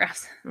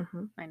phonographs.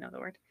 Mm-hmm. I know the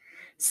word.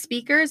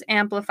 Speakers,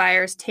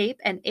 amplifiers, tape,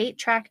 and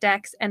 8-track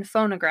decks and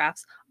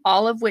phonographs,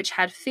 all of which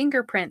had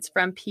fingerprints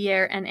from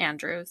Pierre and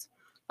Andrews.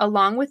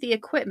 Along with the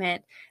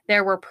equipment,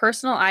 there were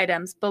personal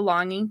items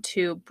belonging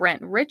to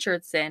Brent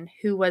Richardson,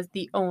 who was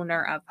the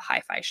owner of the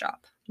hi-fi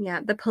shop.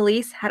 Yeah, the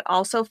police had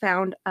also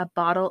found a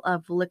bottle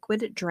of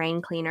liquid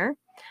drain cleaner,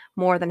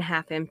 more than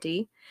half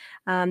empty.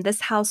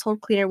 This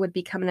household cleaner would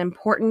become an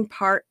important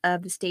part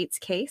of the state's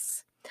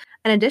case.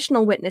 An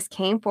additional witness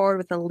came forward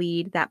with a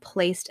lead that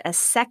placed a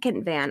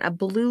second van, a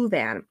blue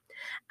van,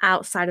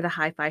 outside of the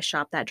hi-fi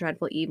shop that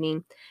dreadful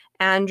evening.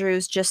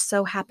 Andrews just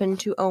so happened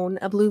to own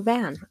a blue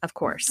van, of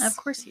course. Of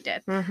course he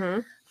did. Mm-hmm.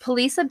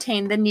 Police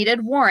obtained the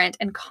needed warrant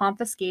and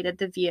confiscated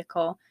the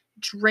vehicle.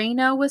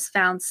 Drano was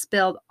found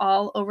spilled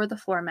all over the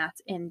floor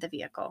mats in the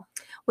vehicle.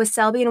 With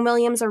Selby and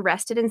Williams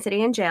arrested and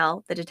sitting in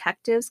jail, the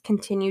detectives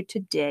continued to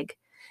dig.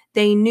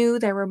 They knew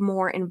there were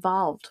more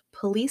involved.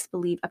 Police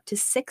believe up to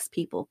 6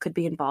 people could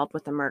be involved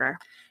with the murder.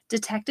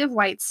 Detective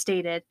White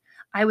stated,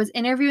 "I was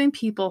interviewing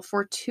people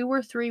for 2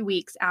 or 3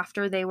 weeks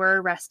after they were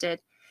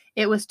arrested.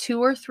 It was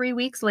 2 or 3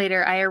 weeks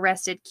later I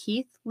arrested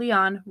Keith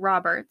Leon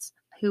Roberts,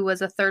 who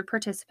was a third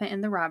participant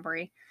in the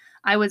robbery.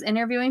 I was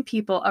interviewing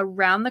people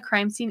around the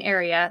crime scene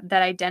area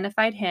that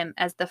identified him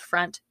as the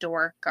front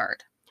door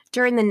guard."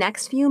 During the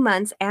next few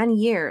months and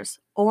years,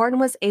 Orrin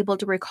was able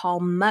to recall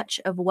much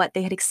of what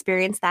they had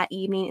experienced that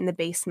evening in the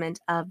basement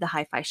of the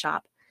hi-fi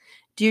shop.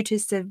 Due to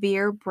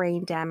severe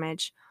brain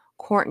damage,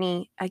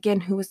 Courtney,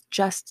 again, who was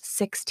just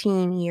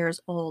 16 years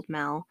old,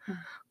 Mel,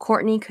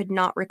 Courtney could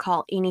not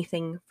recall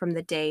anything from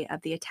the day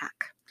of the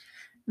attack.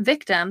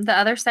 Victim, The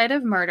Other Side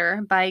of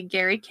Murder by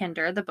Gary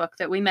Kinder, the book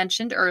that we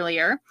mentioned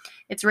earlier.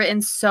 It's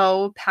written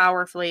so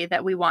powerfully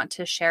that we want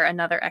to share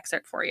another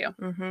excerpt for you.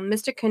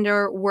 Mr.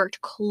 Kinder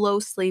worked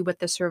closely with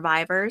the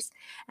survivors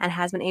and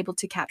has been able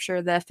to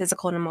capture the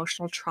physical and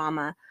emotional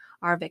trauma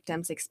our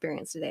victims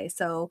experience today.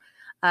 So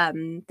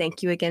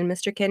thank you again,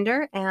 Mr.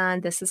 Kinder.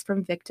 And this is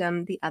from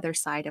Victim, The Other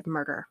Side of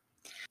Murder.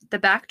 The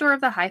back door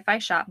of the hi-fi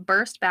shop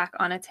burst back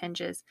on its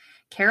hinges.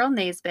 Carol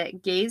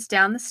Naisbitt gazed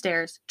down the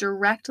stairs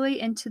directly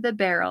into the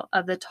barrel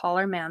of the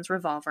taller man's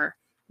revolver.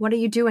 "What are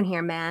you doing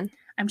here, man?"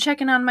 "I'm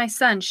checking on my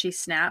son," she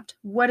snapped.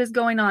 "What is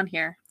going on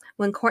here?"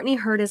 When Courtney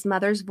heard his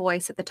mother's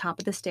voice at the top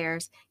of the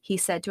stairs, he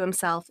said to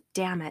himself,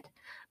 "Damn it."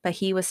 But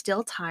he was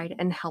still tied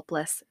and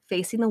helpless,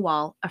 facing the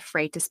wall,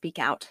 afraid to speak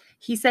out.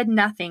 He said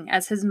nothing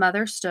as his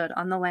mother stood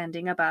on the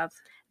landing above.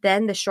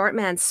 Then the short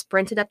man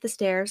sprinted up the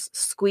stairs,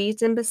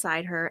 squeezed in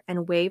beside her,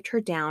 and waved her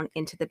down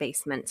into the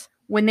basement.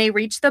 When they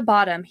reached the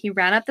bottom, he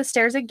ran up the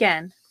stairs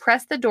again,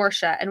 pressed the door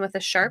shut, and with a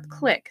sharp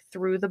click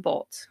threw the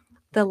bolt.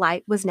 The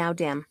light was now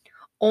dim.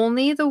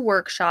 Only the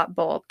workshop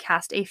bulb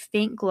cast a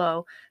faint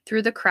glow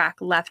through the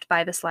crack left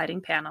by the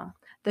sliding panel.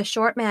 The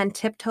short man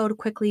tiptoed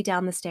quickly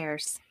down the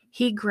stairs.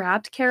 He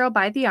grabbed Carol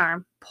by the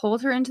arm,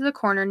 pulled her into the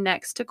corner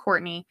next to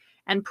Courtney,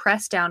 and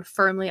pressed down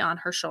firmly on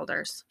her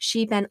shoulders.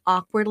 She bent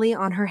awkwardly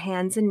on her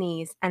hands and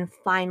knees and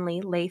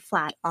finally lay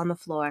flat on the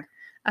floor.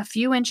 A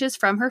few inches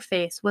from her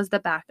face was the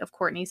back of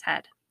Courtney's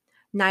head.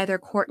 Neither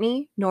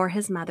Courtney nor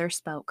his mother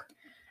spoke.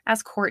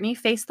 As Courtney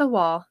faced the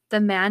wall, the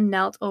man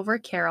knelt over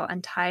Carol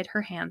and tied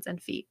her hands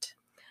and feet.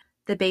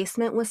 The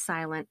basement was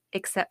silent,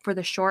 except for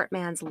the short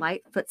man's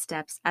light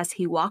footsteps as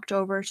he walked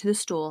over to the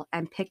stool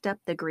and picked up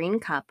the green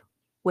cup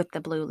with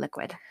the blue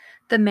liquid.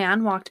 The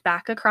man walked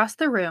back across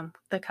the room,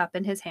 the cup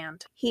in his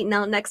hand. He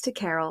knelt next to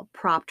Carol,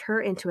 propped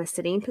her into a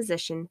sitting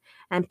position,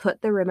 and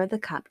put the rim of the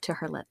cup to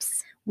her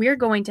lips. "We're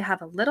going to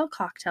have a little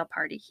cocktail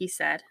party," he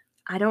said.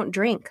 "I don't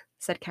drink,"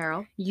 said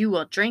Carol. "You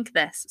will drink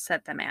this,"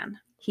 said the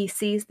man. He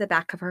seized the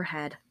back of her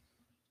head.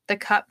 The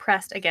cup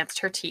pressed against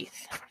her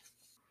teeth.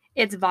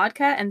 "It's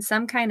vodka and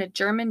some kind of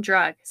German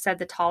drug," said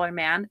the taller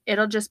man.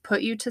 "It'll just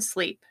put you to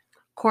sleep."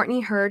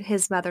 Courtney heard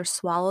his mother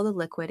swallow the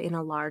liquid in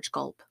a large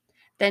gulp.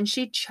 Then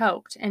she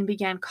choked and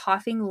began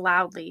coughing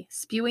loudly,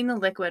 spewing the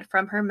liquid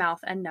from her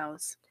mouth and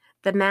nose.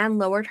 The man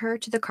lowered her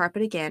to the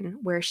carpet again,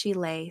 where she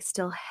lay,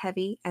 still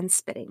heavy and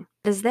spitting.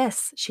 "What is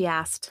this?" she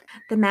asked.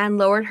 The man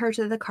lowered her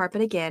to the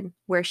carpet again,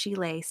 where she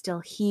lay,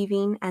 still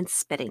heaving and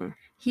spitting.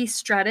 He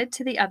strutted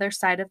to the other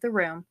side of the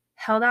room,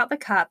 held out the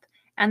cup,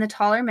 and the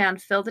taller man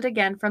filled it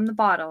again from the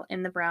bottle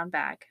in the brown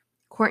bag.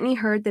 Courtney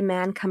heard the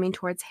man coming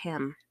towards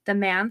him. The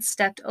man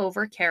stepped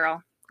over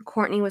Carol.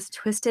 Courtney was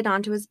twisted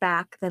onto his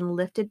back, then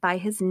lifted by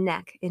his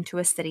neck into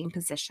a sitting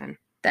position.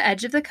 The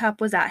edge of the cup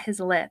was at his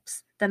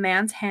lips. The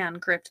man's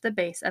hand gripped the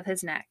base of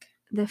his neck.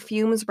 The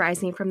fumes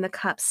rising from the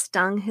cup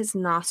stung his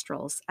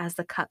nostrils as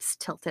the cups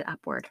tilted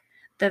upward.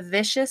 The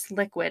vicious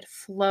liquid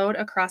flowed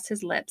across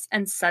his lips,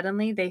 and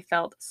suddenly they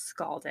felt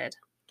scalded.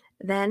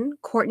 Then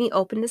Courtney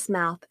opened his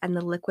mouth and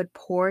the liquid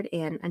poured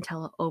in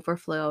until it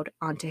overflowed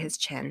onto his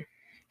chin.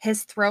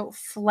 His throat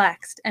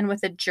flexed, and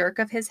with a jerk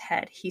of his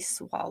head, he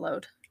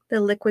swallowed. The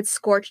liquid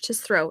scorched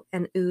his throat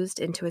and oozed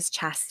into his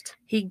chest.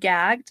 He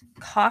gagged,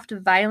 coughed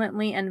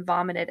violently, and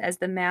vomited as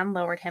the man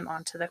lowered him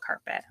onto the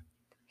carpet.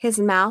 His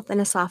mouth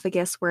and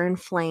esophagus were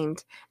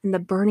inflamed, and the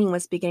burning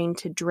was beginning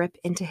to drip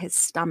into his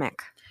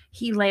stomach.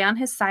 He lay on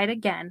his side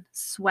again,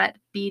 sweat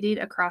beaded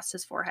across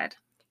his forehead.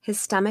 His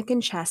stomach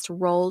and chest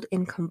rolled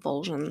in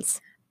convulsions.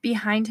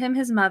 Behind him,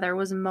 his mother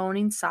was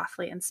moaning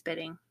softly and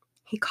spitting.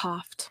 He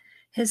coughed.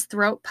 His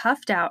throat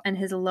puffed out and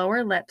his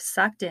lower lip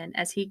sucked in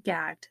as he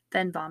gagged,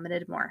 then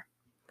vomited more.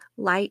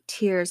 Light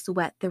tears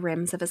wet the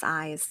rims of his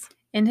eyes.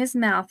 In his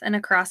mouth and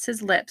across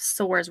his lips,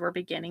 sores were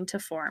beginning to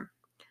form.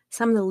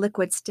 Some of the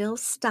liquid still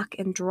stuck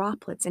in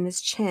droplets in his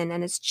chin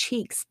and his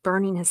cheeks,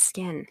 burning his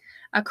skin.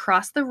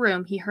 Across the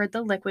room, he heard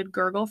the liquid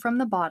gurgle from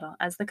the bottle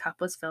as the cup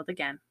was filled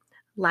again.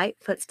 Light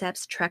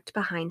footsteps trekked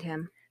behind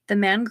him. The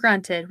man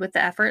grunted with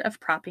the effort of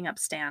propping up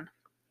Stan.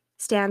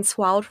 Stan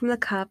swallowed from the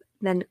cup,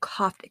 then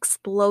coughed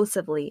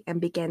explosively and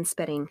began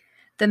spitting.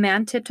 The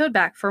man tiptoed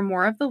back for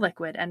more of the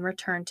liquid and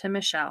returned to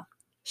Michelle.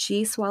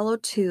 She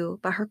swallowed too,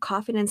 but her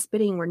coughing and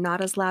spitting were not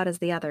as loud as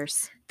the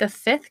others. The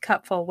fifth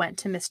cupful went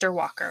to Mr.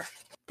 Walker.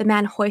 The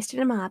man hoisted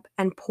him up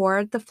and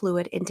poured the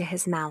fluid into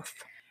his mouth.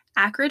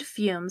 Acrid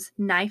fumes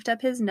knifed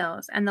up his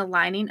nose, and the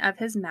lining of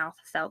his mouth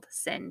felt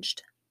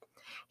singed.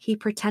 He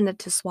pretended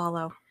to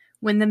swallow.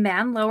 When the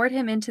man lowered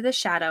him into the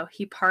shadow,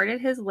 he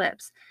parted his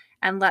lips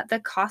and let the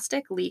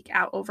caustic leak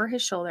out over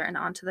his shoulder and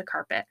onto the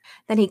carpet.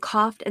 Then he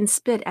coughed and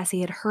spit as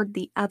he had heard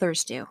the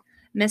others do.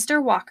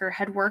 Mr. Walker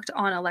had worked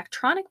on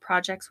electronic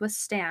projects with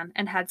Stan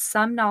and had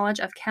some knowledge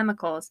of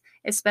chemicals,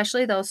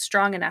 especially those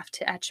strong enough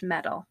to etch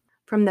metal.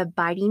 From the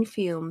biting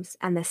fumes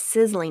and the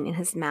sizzling in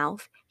his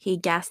mouth, he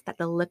guessed that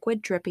the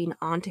liquid dripping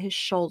onto his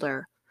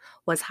shoulder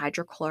was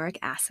hydrochloric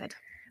acid.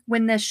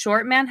 When the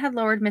short man had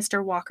lowered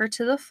Mr. Walker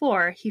to the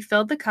floor, he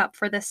filled the cup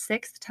for the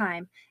 6th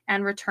time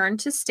and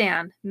returned to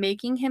Stan,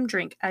 making him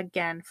drink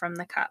again from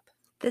the cup.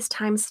 This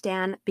time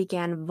Stan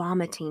began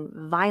vomiting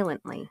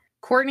violently.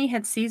 Courtney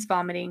had ceased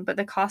vomiting, but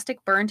the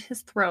caustic burned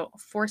his throat,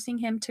 forcing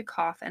him to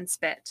cough and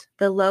spit.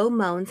 The low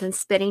moans and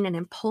spitting and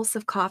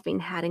impulsive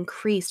coughing had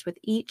increased with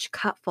each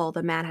cupful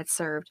the man had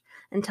served,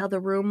 until the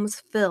room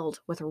was filled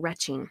with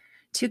retching.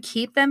 To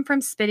keep them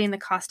from spitting the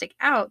caustic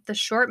out, the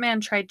short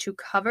man tried to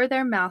cover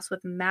their mouths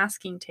with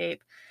masking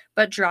tape,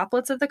 but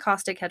droplets of the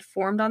caustic had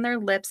formed on their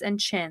lips and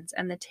chins,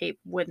 and the tape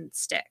wouldn't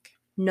stick.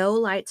 No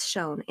lights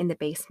shone in the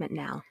basement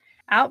now.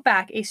 Out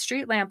back, a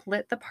street lamp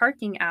lit the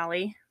parking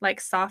alley like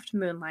soft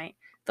moonlight,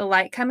 the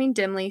light coming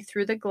dimly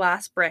through the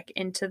glass brick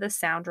into the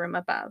sound room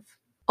above.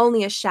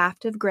 Only a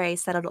shaft of gray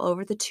settled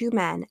over the two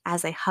men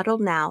as they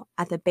huddled now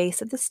at the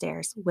base of the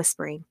stairs,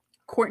 whispering.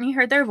 Courtney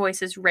heard their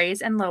voices raise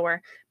and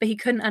lower, but he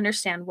couldn't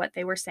understand what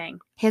they were saying.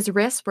 His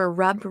wrists were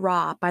rubbed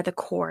raw by the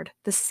cord.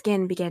 The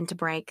skin began to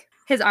break.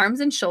 His arms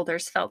and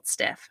shoulders felt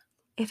stiff.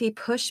 If he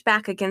pushed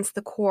back against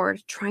the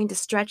cord, trying to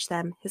stretch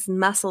them, his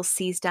muscles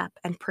seized up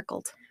and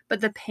prickled. But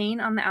the pain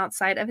on the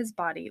outside of his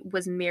body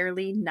was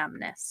merely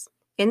numbness.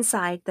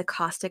 Inside, the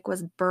caustic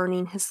was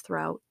burning his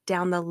throat,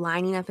 down the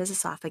lining of his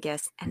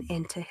esophagus, and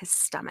into his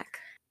stomach.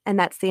 And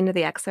that's the end of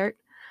the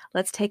excerpt.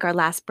 Let's take our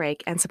last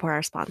break and support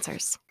our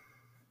sponsors.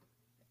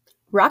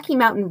 Rocky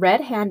Mountain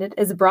Red-Handed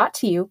is brought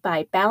to you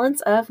by Balance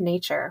of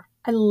Nature.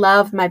 I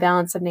love my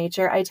Balance of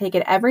Nature. I take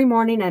it every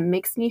morning and it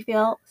makes me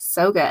feel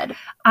so good.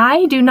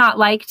 I do not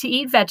like to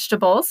eat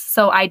vegetables,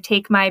 so I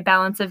take my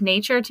Balance of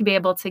Nature to be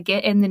able to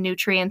get in the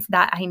nutrients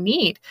that I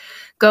need.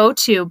 Go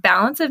to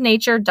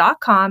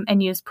balanceofnature.com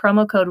and use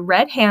promo code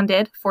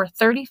REDHANDED for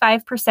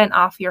 35%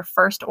 off your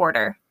first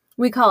order.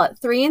 We call it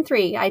 3 and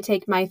 3. I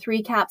take my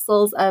 3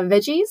 capsules of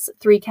veggies,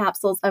 3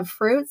 capsules of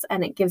fruits,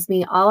 and it gives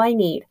me all I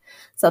need.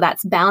 So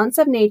that's Balance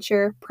of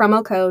Nature,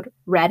 promo code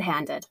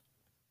REDHANDED.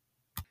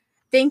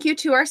 Thank you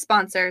to our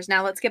sponsors.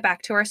 Now let's get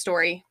back to our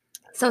story.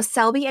 So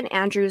Selby and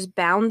Andrews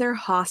bound their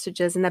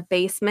hostages in the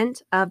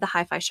basement of the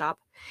hi-fi shop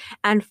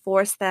and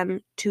forced them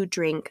to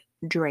drink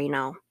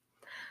Drano.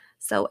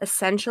 So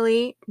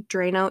essentially,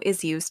 Drano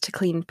is used to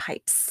clean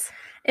pipes.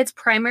 It's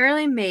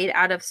primarily made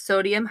out of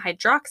sodium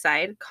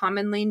hydroxide,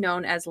 commonly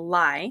known as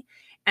lye,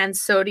 and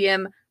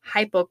sodium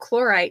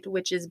hypochlorite,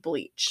 which is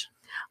bleach.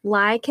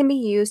 Lye can be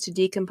used to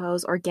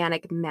decompose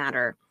organic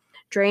matter.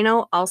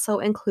 Drano also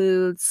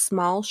includes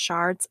small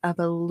shards of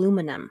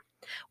aluminum,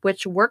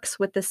 which works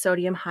with the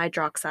sodium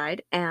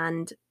hydroxide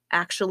and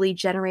actually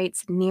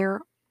generates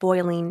near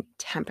boiling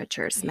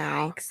temperatures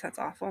now. Yikes, that's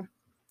awful.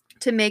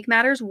 To make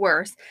matters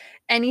worse,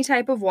 any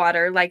type of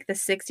water, like the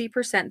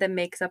 60% that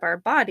makes up our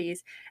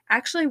bodies,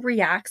 actually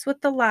reacts with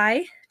the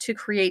lye to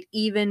create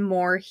even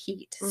more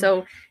heat.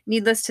 So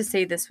needless to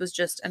say, this was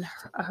just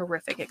a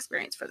horrific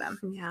experience for them.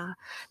 Yeah.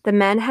 The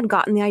men had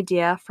gotten the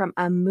idea from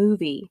a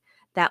movie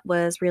that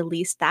was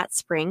released that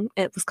spring.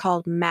 It was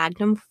called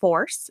Magnum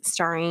Force,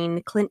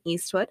 starring Clint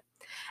Eastwood.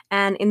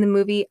 And in the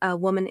movie, a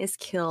woman is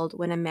killed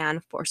when a man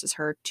forces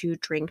her to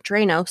drink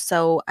Drano.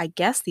 So I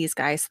guess these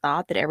guys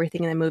thought that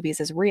everything in the movies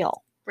is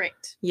real.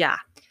 Right. Yeah.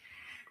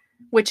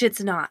 Which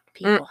it's not,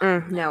 people.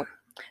 No.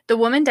 The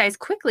woman dies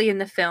quickly in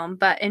the film,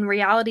 but in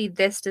reality,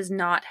 this does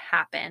not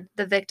happen.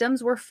 The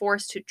victims were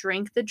forced to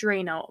drink the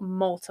Drano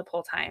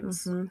multiple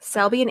times.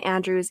 Selby and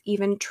Andrews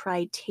even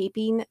tried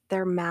taping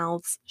their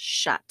mouths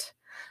shut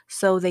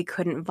so they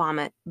couldn't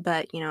vomit.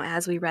 But,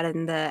 as we read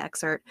in the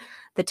excerpt,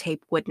 the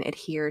tape wouldn't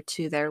adhere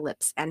to their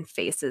lips and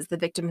faces. The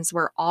victims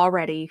were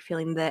already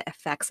feeling the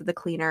effects of the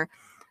cleaner.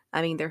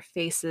 I mean, their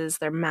faces,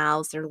 their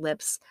mouths, their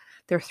lips,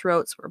 their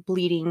throats were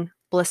bleeding,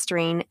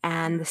 blistering,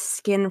 and the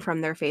skin from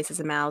their faces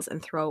and mouths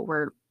and throat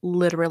were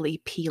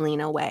literally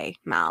peeling away.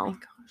 Mal. Oh my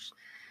gosh.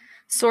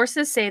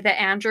 Sources say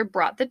that Andrew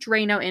brought the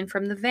Drano in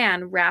from the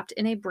van wrapped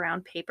in a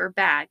brown paper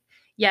bag.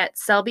 Yet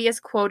Selby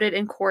is quoted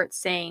in court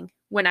saying,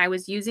 "When I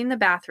was using the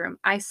bathroom,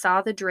 I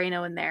saw the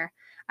Drano in there.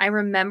 I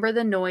remember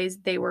the noise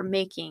they were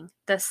making,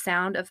 the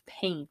sound of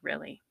pain,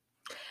 really."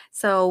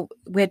 So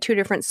we had two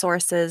different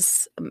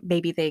sources.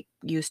 Maybe they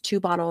used two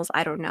bottles.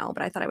 I don't know,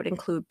 but I thought I would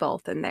include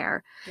both in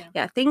there.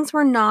 Yeah, things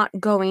were not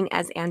going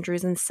as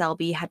Andrews and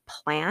Selby had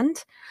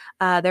planned.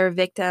 Their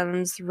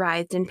victims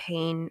writhed in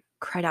pain,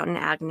 cried out in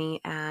agony,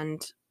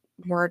 and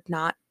were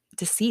not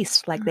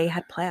deceased like they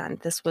had planned.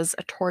 This was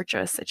a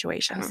torturous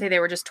situation. I would say they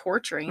were just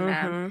torturing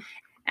them.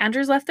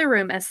 Andrews left the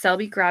room as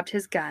Selby grabbed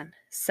his gun.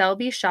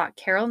 Selby shot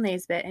Carol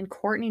Naisbitt and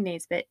Courtney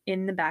Naisbitt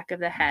in the back of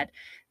the head.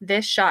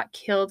 This shot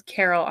killed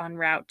Carol en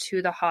route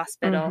to the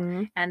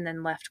hospital and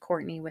then left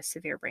Courtney with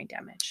severe brain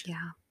damage.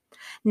 Yeah.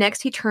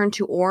 Next, he turned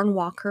to Orrin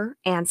Walker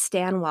and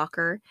Stan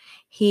Walker.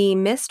 He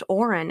missed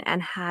Orrin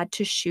and had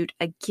to shoot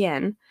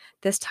again,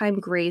 this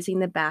time grazing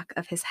the back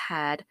of his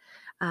head.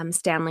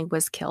 Stanley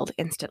was killed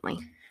instantly.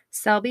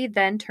 Selby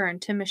then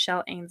turned to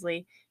Michelle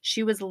Ainsley.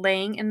 She was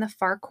laying in the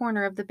far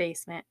corner of the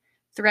basement.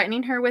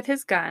 Threatening her with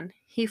his gun,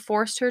 he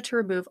forced her to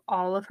remove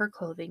all of her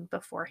clothing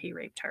before he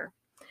raped her.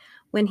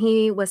 When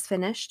he was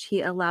finished,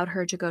 he allowed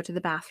her to go to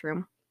the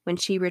bathroom. When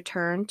she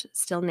returned,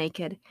 still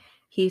naked,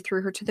 he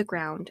threw her to the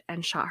ground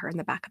and shot her in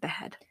the back of the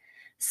head.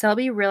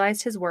 Selby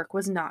realized his work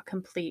was not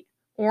complete.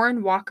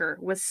 Orrin Walker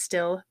was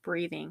still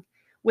breathing.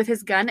 With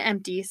his gun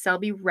empty,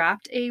 Selby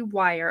wrapped a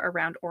wire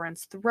around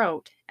Orrin's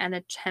throat and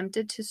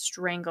attempted to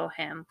strangle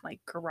him,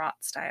 like garrote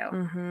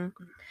style.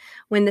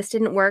 When this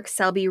didn't work,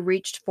 Selby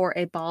reached for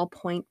a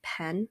ballpoint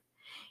pen.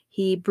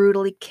 He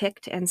brutally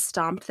kicked and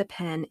stomped the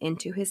pen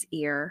into his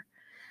ear.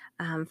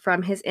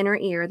 From his inner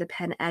ear, the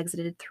pen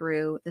exited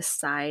through the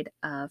side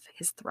of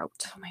his throat.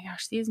 Oh my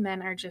gosh, these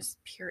men are just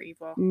pure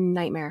evil.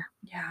 Nightmare.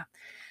 Yeah.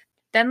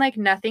 Then, like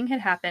nothing had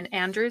happened,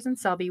 Andrews and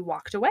Selby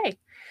walked away.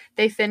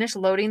 They finished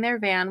loading their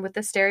van with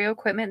the stereo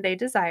equipment they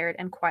desired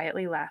and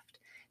quietly left.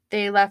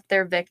 They left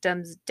their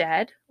victims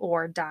dead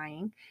or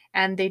dying,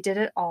 and they did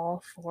it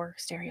all for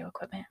stereo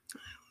equipment.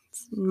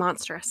 It's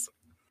monstrous.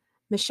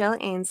 Michelle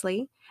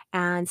Ainsley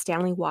and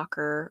Stanley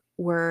Walker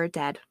were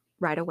dead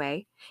right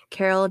away.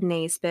 Carol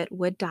Naisbitt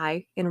would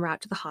die en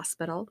route to the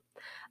hospital.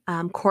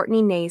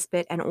 Courtney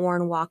Naisbitt and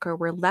Orrin Walker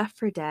were left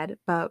for dead,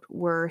 but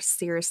were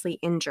seriously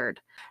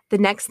injured. The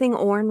next thing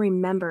Orrin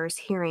remembers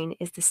hearing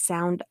is the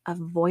sound of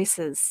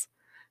voices,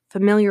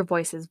 familiar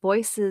voices,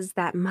 voices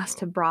that must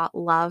have brought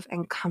love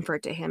and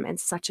comfort to him in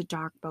such a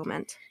dark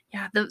moment.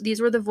 Yeah, these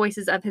were the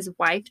voices of his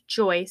wife,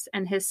 Joyce,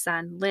 and his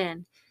son,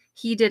 Lynn.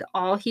 He did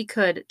all he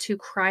could to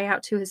cry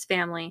out to his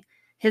family.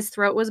 His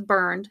throat was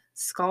burned,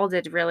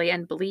 scalded really,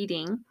 and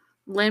bleeding.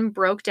 Lynn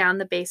broke down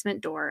the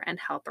basement door and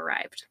help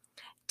arrived.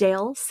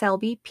 Dale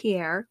Selby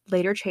Pierre,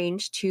 later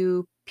changed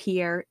to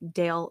Pierre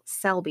Dale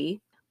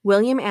Selby.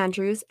 William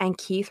Andrews and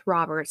Keith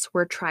Roberts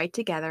were tried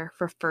together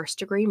for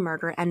first-degree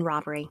murder and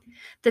robbery.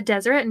 The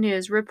Deseret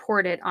News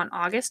reported on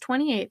August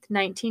 28,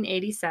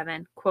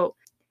 1987, quote,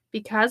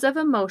 "Because of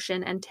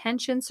emotion and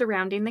tension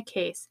surrounding the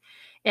case,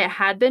 it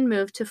had been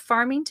moved to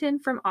Farmington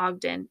from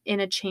Ogden in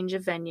a change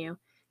of venue,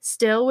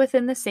 still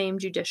within the same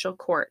judicial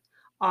court.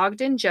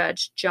 Ogden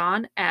Judge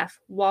John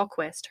F.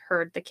 Walquist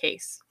heard the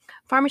case."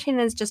 Farmington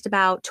is just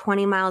about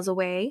 20 miles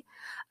away.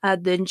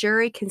 The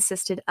jury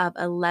consisted of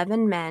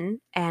 11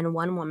 men and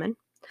 1 woman.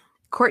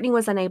 Courtney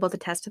was unable to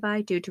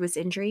testify due to his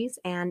injuries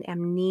and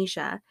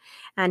amnesia,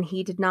 and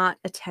he did not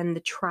attend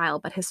the trial,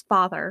 but his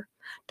father,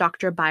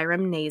 Dr.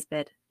 Byram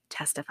Naisbitt,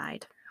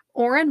 testified.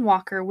 Orrin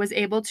Walker was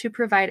able to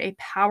provide a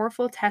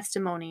powerful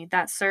testimony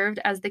that served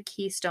as the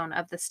keystone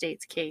of the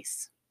state's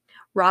case.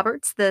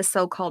 Roberts, the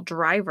so-called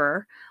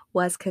driver,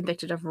 was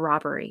convicted of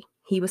robbery.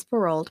 He was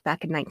paroled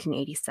back in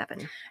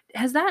 1987.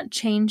 Has that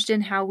changed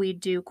in how we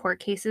do court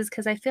cases?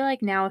 Because I feel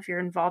like now if you're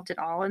involved at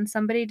all and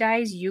somebody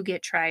dies, you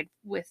get tried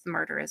with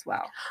murder as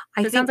well.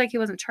 It sounds like he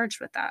wasn't charged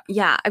with that.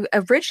 Yeah.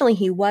 Originally,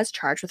 he was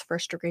charged with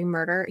first-degree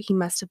murder. He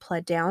must have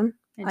pled down,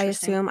 I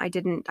assume. I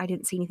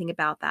didn't see anything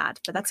about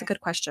that, but that's a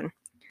good question.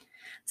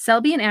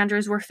 Selby and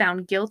Andrews were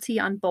found guilty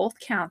on both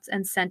counts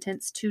and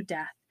sentenced to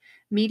death.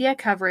 Media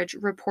coverage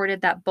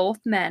reported that both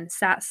men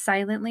sat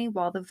silently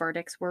while the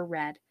verdicts were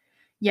read.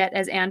 Yet,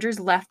 as Andrews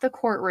left the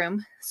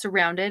courtroom,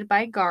 surrounded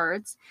by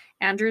guards,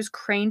 Andrews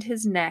craned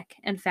his neck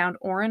and found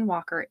Orrin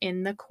Walker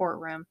in the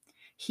courtroom.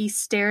 He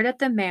stared at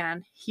the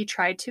man he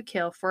tried to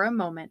kill for a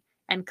moment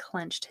and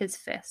clenched his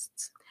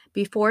fists.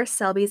 Before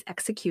Selby's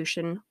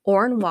execution,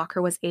 Orrin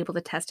Walker was able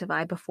to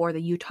testify before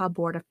the Utah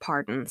Board of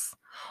Pardons.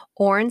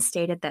 Orrin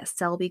stated that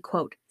Selby,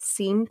 quote,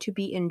 seemed to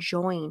be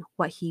enjoying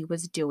what he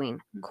was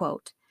doing,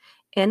 quote.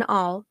 In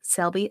all,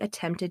 Selby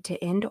attempted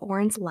to end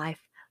Orrin's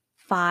life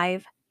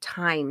 5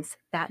 times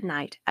that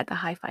night at the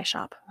hi-fi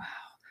shop. Wow.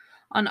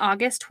 On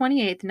August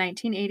 28,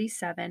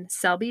 1987,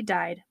 Selby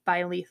died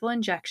by lethal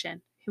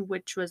injection,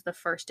 which was the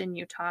first in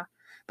Utah.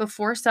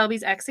 Before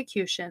Selby's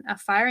execution, a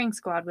firing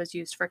squad was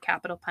used for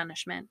capital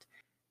punishment.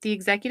 The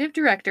executive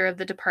director of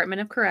the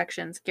Department of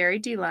Corrections, Gary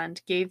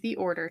DeLund, gave the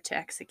order to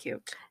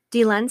execute.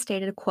 DeLund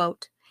stated,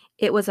 quote,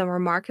 it was a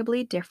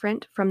remarkably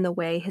different from the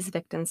way his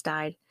victims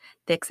died.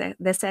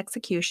 This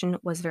execution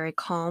was very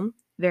calm,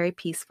 very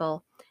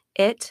peaceful.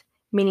 It,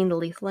 meaning the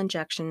lethal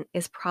injection,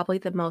 is probably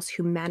the most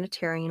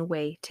humanitarian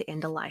way to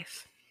end a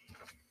life.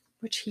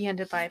 Which he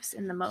ended lives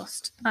in the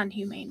most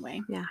unhumane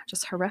way. Yeah,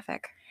 just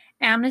horrific.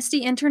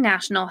 Amnesty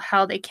International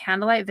held a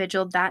candlelight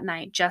vigil that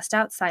night just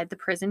outside the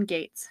prison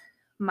gates.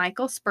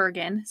 Michael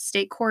Spurgeon,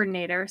 state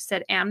coordinator,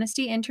 said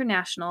Amnesty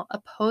International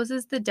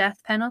opposes the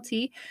death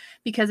penalty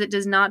because it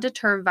does not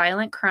deter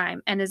violent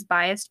crime and is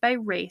biased by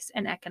race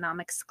and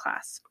economics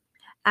class.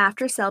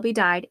 After Selby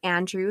died,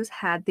 Andrews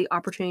had the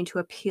opportunity to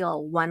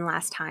appeal one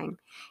last time.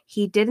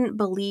 He didn't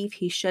believe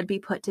he should be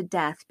put to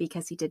death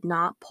because he did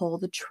not pull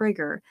the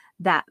trigger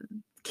that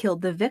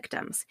killed the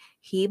victims.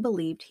 He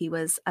believed he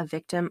was a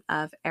victim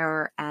of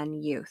error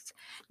and youth.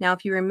 Now,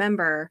 if you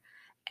remember,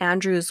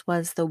 Andrews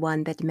was the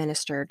one that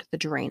administered the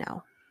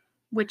Drano,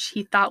 which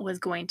he thought was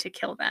going to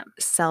kill them.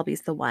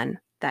 Selby's the one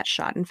that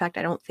shot. In fact,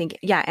 I don't think,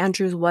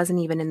 Andrews wasn't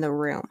even in the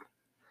room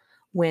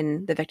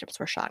when the victims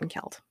were shot and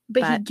killed.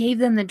 But he gave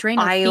them the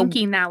Drano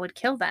thinking that would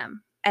kill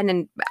them. And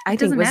then I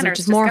think it was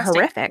just more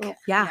horrific. Ugh,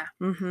 yeah.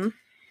 Mm-hmm.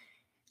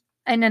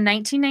 In a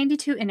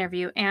 1992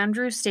 interview,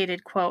 Andrews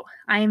stated, quote,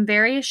 I am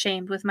very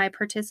ashamed with my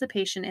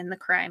participation in the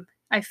crime.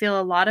 I feel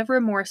a lot of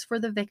remorse for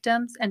the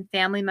victims and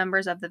family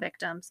members of the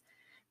victims.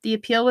 The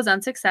appeal was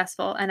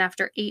unsuccessful, and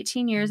after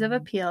 18 years of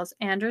appeals,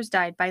 Andrews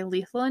died by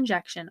lethal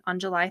injection on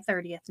July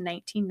 30th,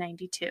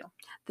 1992.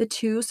 The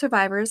two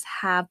survivors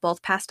have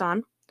both passed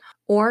on.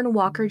 Orrin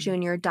Walker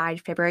Jr.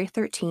 died February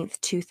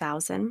 13th,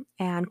 2000,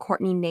 and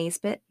Courtney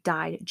Naisbitt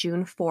died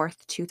June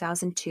 4th,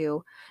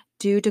 2002,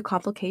 due to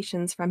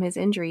complications from his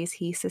injuries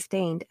he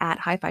sustained at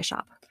Hi-Fi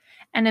Shop.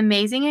 An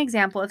amazing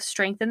example of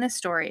strength in this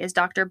story is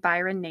Dr.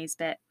 Byron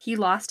Naisbitt. He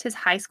lost his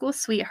high school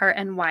sweetheart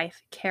and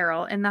wife,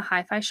 Carol, in the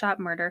Hi-Fi Shop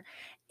murder,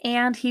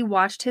 and he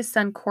watched his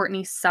son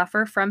Courtney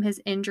suffer from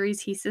his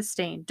injuries he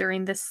sustained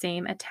during the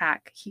same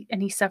attack.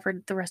 He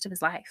suffered the rest of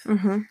his life.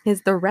 Mm-hmm.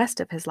 The rest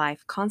of his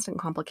life, constant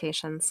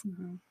complications.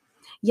 Mm-hmm.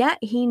 Yet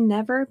he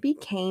never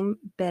became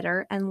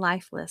bitter and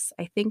lifeless.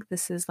 I think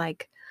this is I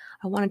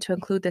wanted to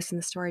include this in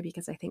the story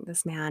because I think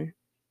this man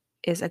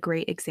is a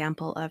great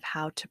example of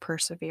how to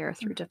persevere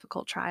through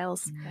difficult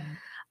trials.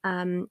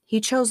 Mm-hmm. He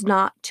chose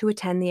not to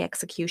attend the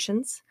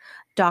executions.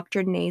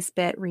 Dr.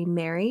 Naisbitt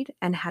remarried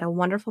and had a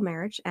wonderful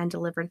marriage and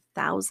delivered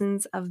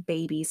thousands of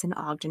babies in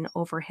Ogden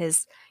over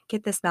his,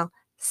 get this now,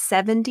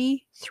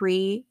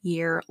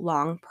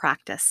 73-year-long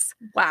practice.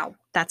 Wow.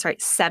 That's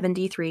right,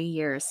 73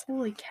 years.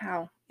 Holy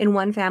cow. In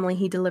one family,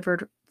 he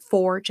delivered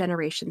 4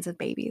 generations of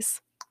babies.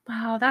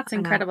 Wow, that's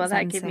incredible.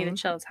 That gave me the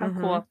chills. How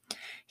Mm-hmm. cool.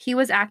 He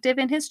was active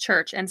in his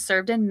church and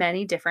served in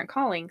many different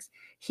callings.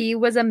 He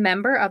was a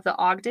member of the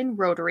Ogden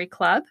Rotary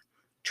Club,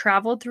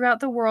 traveled throughout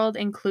the world,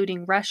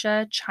 including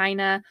Russia,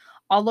 China,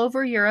 all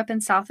over Europe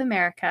and South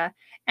America,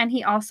 and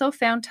he also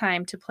found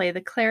time to play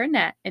the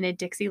clarinet in a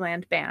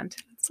Dixieland band.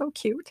 So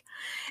cute.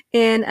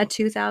 In a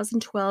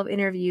 2012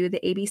 interview, the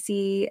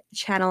ABC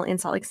channel in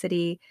Salt Lake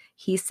City,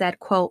 he said,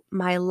 quote,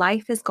 my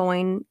life is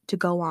going to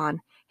go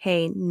on.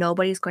 Hey,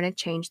 nobody's going to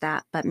change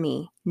that but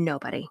me.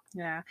 Nobody.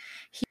 Yeah.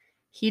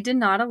 He did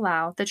not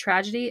allow the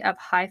tragedy of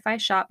Hi-Fi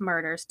Shop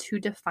murders to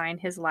define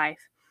his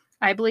life.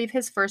 I believe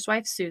his first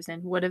wife,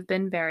 Susan, would have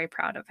been very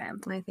proud of him.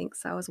 I think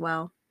so as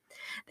well.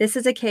 This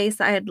is a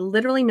case I had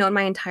literally known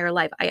my entire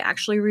life. I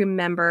actually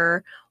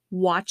remember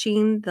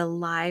watching the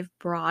live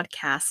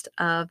broadcast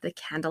of the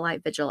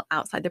candlelight vigil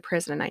outside the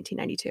prison in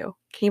 1992.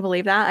 Can you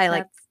believe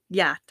that?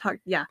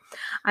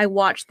 I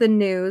watched the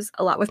news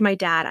a lot with my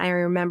dad. I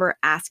remember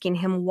asking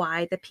him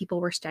why the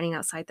people were standing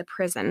outside the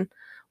prison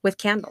with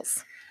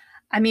candles.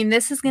 I mean,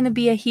 this is going to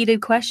be a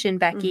heated question,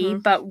 Becky,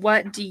 but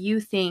what do you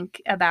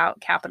think about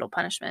capital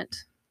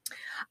punishment?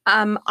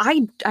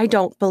 I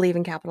don't believe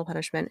in capital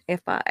punishment.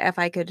 If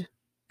I could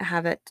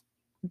have it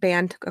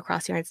banned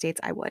across the United States,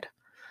 I would.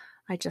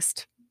 I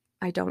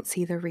don't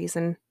see the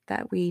reason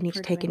that we need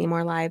to take any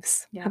more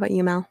lives. Yeah. How about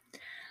you, Mel?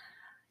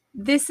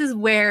 This is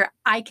where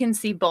I can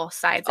see both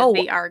sides of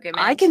the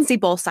argument. I can see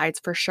both sides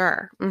for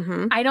sure.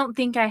 Mm-hmm. I don't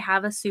think I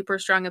have a super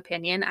strong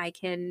opinion. I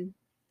can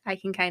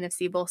kind of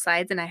see both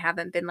sides, and I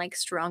haven't been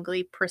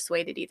strongly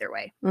persuaded either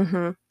way.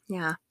 Mm-hmm.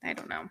 Yeah. I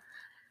don't know.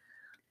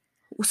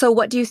 So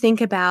what do you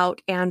think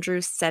about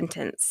Andrew's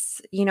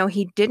sentence?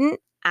 He didn't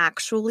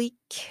actually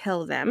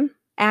kill them.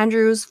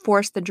 Andrews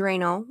forced the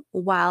Drano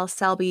while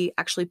Selby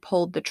actually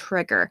pulled the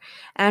trigger.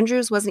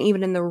 Andrews wasn't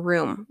even in the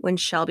room when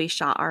Shelby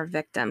shot our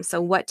victim. So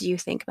what do you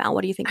think about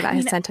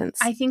his sentence?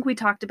 I think we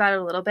talked about it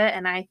a little bit,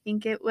 and I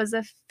think it was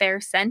a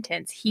fair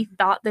sentence. He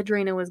thought the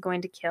Drano was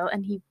going to kill,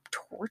 and he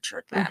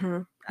tortured them.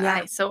 Mm-hmm.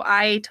 Yeah.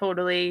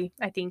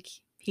 I think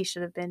he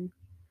should have been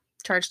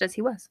charged as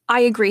he was.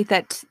 I agree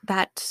that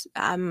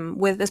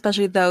with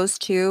especially those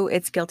two,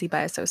 it's guilty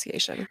by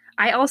association.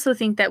 I also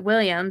think that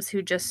Williams,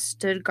 who just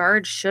stood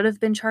guard, should have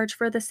been charged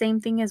for the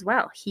same thing as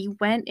well. He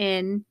went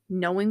in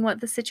knowing what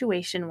the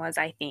situation was,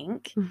 I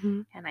think,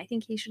 Mm-hmm. and I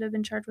think he should have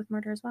been charged with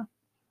murder as well.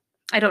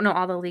 I don't know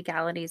all the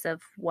legalities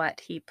of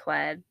what he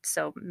pled,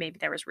 so maybe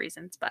there was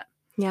reasons, but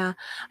yeah,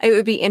 it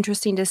would be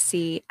interesting to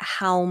see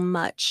how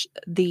much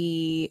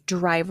the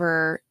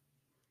driver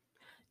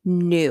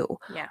knew.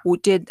 Yeah.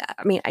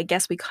 I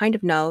guess we kind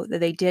of know that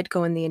they did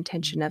go in the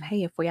intention of,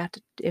 hey, if we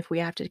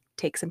have to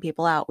take some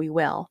people out, we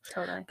will.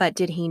 Totally. But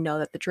did he know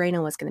that the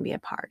Drano was going to be a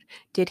part?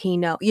 Did he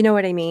know? You know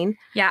what I mean?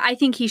 Yeah, I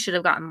think he should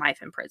have gotten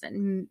life in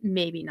prison.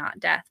 Maybe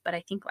not death, but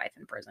I think life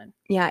in prison.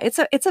 Yeah, it's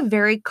a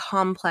very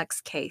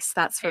complex case,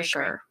 that's for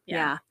sure.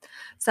 Yeah.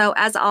 So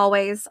as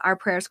always, our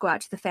prayers go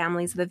out to the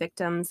families of the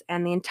victims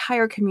and the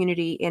entire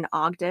community in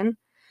Ogden.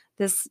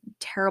 This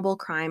terrible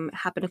crime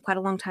happened quite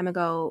a long time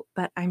ago,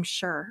 but I'm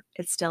sure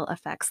it still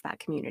affects that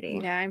community.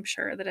 Yeah, I'm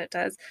sure that it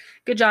does.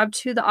 Good job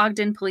to the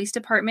Ogden Police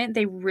Department.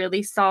 They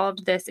really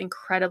solved this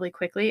incredibly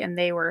quickly, and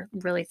they were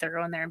really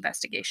thorough in their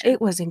investigation.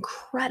 It was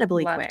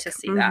incredibly quick. To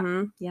see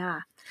that. Yeah,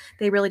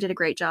 they really did a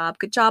great job.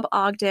 Good job,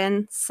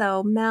 Ogden.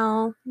 So,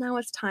 Mel, now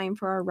it's time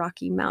for our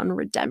Rocky Mountain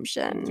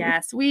redemption.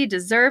 Yes, we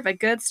deserve a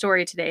good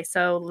story today.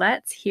 So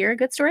let's hear a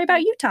good story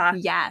about Utah.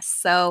 Yes.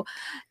 So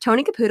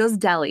Tony Caputo's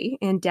Deli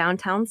in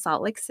downtown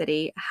Salt Lake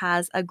City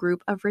has a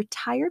group of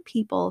retired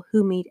people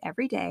who meet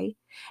every day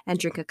and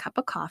drink a cup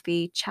of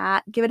coffee,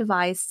 chat, give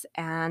advice,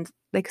 and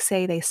they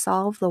say they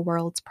solve the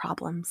world's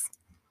problems.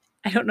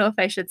 I don't know if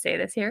I should say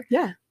this here.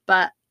 Yeah.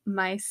 But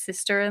my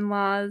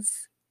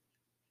sister-in-law's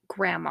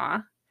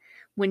grandma,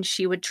 when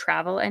she would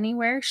travel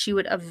anywhere, she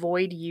would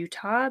avoid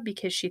Utah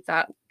because she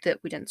thought that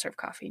we didn't serve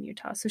coffee in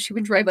Utah. So she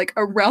would drive like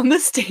around the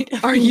state.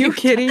 Are you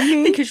kidding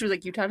me? Because she was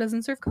like, Utah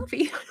doesn't serve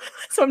coffee.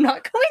 So I'm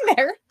not going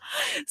there.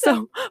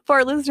 So for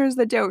our listeners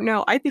that don't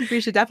know, I think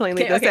we should definitely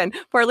leave this in.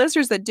 For our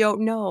listeners that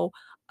don't know,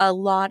 a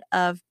lot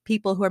of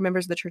people who are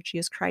members of the Church of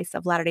Jesus Christ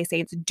of Latter-day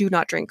Saints do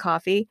not drink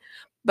coffee.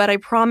 But I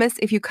promise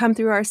if you come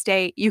through our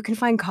state, you can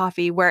find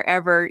coffee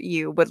wherever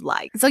you would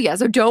like. So yeah,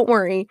 so don't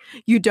worry.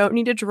 You don't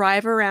need to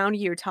drive around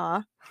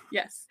Utah.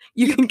 Yes.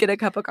 You can get a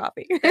cup of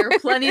coffee. There are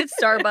plenty of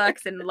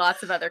Starbucks and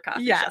lots of other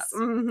coffee shops.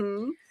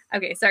 Mm-hmm.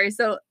 Okay, sorry.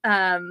 So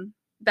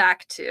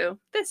back to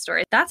this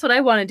story. That's what I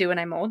want to do when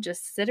I'm old.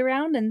 Just sit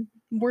around and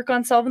work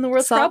on solving the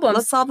world's problems.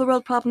 Let's solve the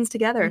world problems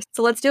together.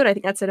 So let's do it. I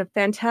think that's a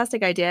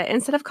fantastic idea.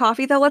 Instead of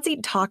coffee, though, let's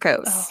eat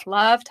tacos. Oh,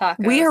 love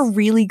tacos. We are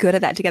really good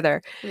at that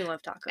together. We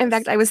love tacos. In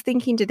fact, I was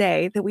thinking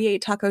today that we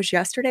ate tacos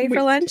yesterday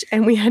for lunch,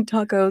 and we had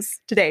tacos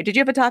today. Did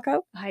you have a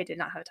taco? I did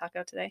not have a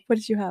taco today. What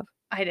did you have?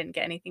 I didn't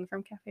get anything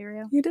from Cafe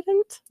Rio. You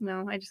didn't?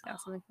 No, I just got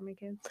something for my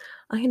kids.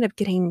 I ended up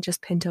getting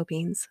just pinto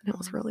beans, and it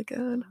was really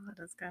good. Oh,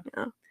 that is good.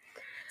 Yeah.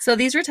 So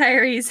these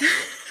retirees...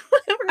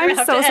 I'm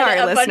so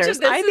sorry, listeners.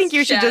 I think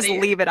you should just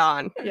leave it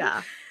on.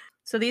 Yeah.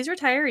 So these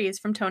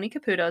retirees from Tony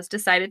Caputo's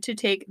decided to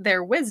take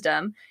their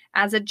wisdom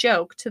as a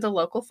joke to the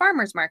local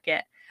farmer's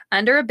market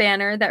under a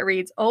banner that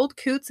reads, "Old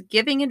Coots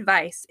giving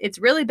advice. It's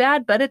really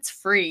bad, but it's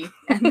free."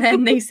 And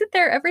then they sit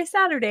there every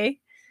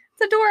Saturday.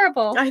 It's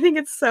adorable. I think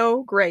it's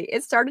so great.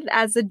 It started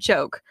as a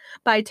joke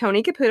by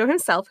Tony Caputo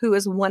himself, who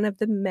was one of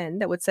the men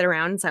that would sit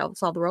around and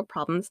solve the world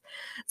problems.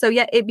 So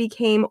yeah, it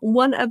became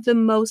one of the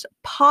most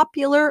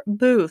popular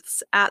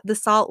booths at the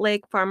Salt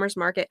Lake Farmers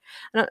Market.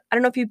 I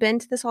don't know if you've been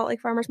to the Salt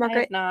Lake Farmers Market. I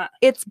have not.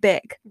 It's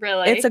big.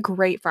 Really? It's a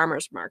great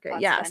farmers market.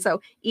 That's yeah. fun.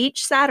 So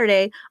each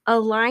Saturday, a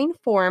line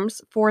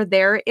forms for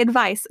their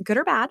advice, good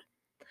or bad.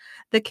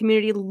 The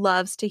community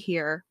loves to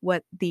hear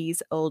what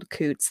these old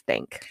coots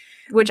think,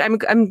 which I'm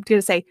going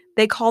to say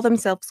they call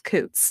themselves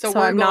coots. So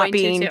I'm not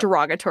being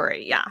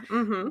derogatory. Yeah.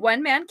 Mm-hmm.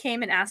 One man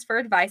came and asked for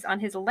advice on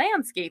his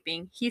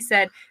landscaping. He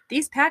said,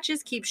 "These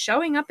patches keep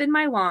showing up in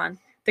my lawn."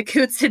 The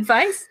coots'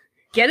 advice: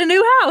 get a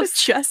new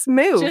house. Just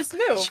move. Just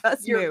move.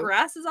 Your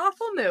grass is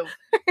awful. Move.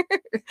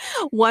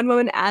 One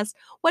woman asked,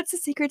 "What's the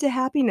secret to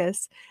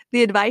happiness?"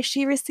 The advice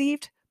she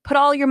received: put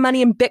all your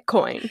money in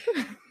Bitcoin.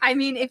 I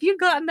mean, if you'd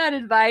gotten that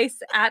advice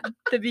at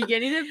the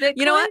beginning of Bitcoin.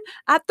 You know what?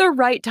 At the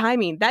right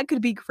timing, that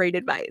could be great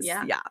advice.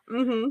 Yeah.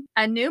 Mm-hmm.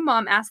 A new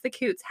mom asked the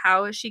coots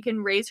how she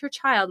can raise her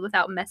child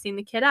without messing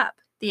the kid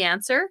up. The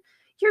answer: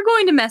 You're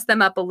going to mess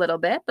them up a little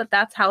bit, but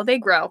that's how they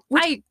grow.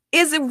 Which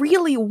is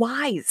really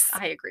wise.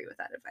 I agree with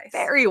that advice.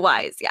 Very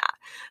wise, yeah.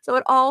 So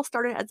it all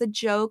started as a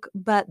joke,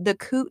 but the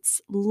Coots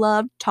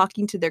loved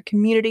talking to their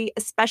community,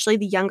 especially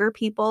the younger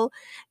people.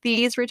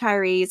 These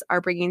retirees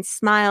are bringing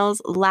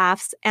smiles,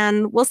 laughs,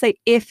 and we'll say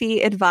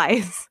iffy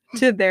advice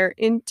to their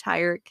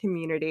entire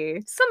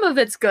community. Some of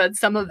it's good,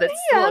 some of it's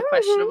a little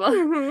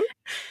questionable.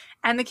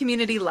 And the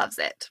community loves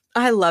it.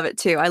 I love it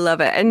too. I love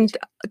it. And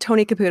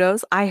Tony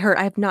Caputo's, I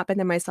have not been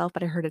there myself,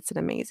 but I heard it's an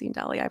amazing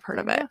deli. I've heard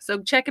of it.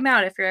 So check him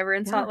out if you're ever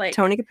in Salt Lake.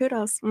 Tony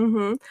Caputo's.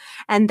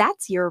 And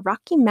that's your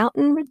Rocky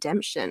Mountain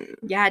redemption.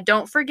 Yeah,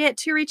 don't forget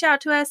to reach out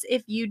to us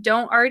if you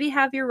don't already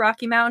have your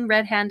Rocky Mountain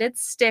Red-Handed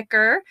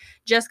sticker.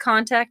 Just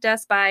contact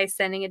us by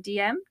sending a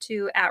DM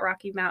to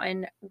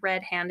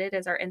 @RockyMountainRedhanded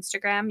as our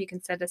Instagram. You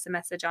can send us a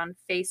message on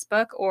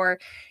Facebook or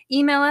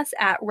email us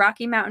at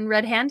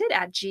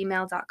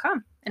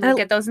RockyMountainRedhanded@gmail.com. And we'll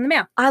get those in the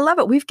mail. I love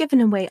it. We've given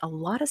away a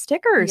lot of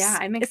stickers. Yeah,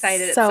 I'm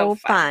excited. It's so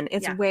fun.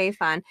 It's way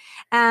fun.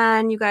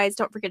 And you guys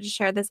don't forget to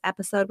share this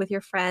episode with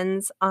your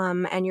friends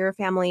and your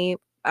family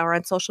or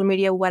on social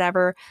media,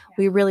 whatever. Yeah.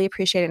 We really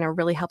appreciate it, and it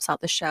really helps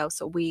out the show.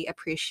 So we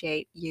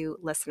appreciate you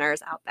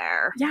listeners out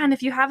there. Yeah, and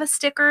if you have a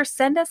sticker,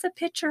 send us a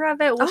picture of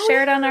it. We'll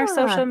share it on our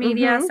social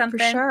media, something.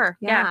 For sure.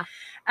 Yeah.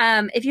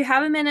 If you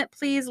have a minute,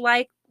 please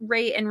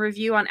rate and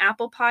review on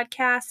Apple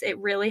Podcasts. It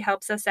really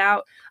helps us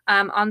out.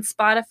 On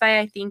Spotify,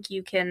 I think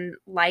you can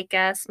like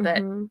us,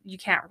 but you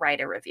can't write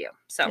a review.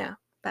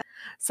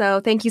 So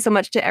thank you so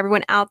much to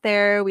everyone out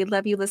there. We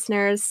love you,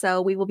 listeners.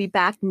 So we will be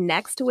back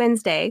next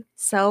Wednesday.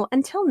 So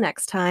until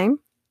next time,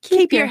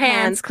 keep your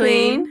hands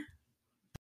clean.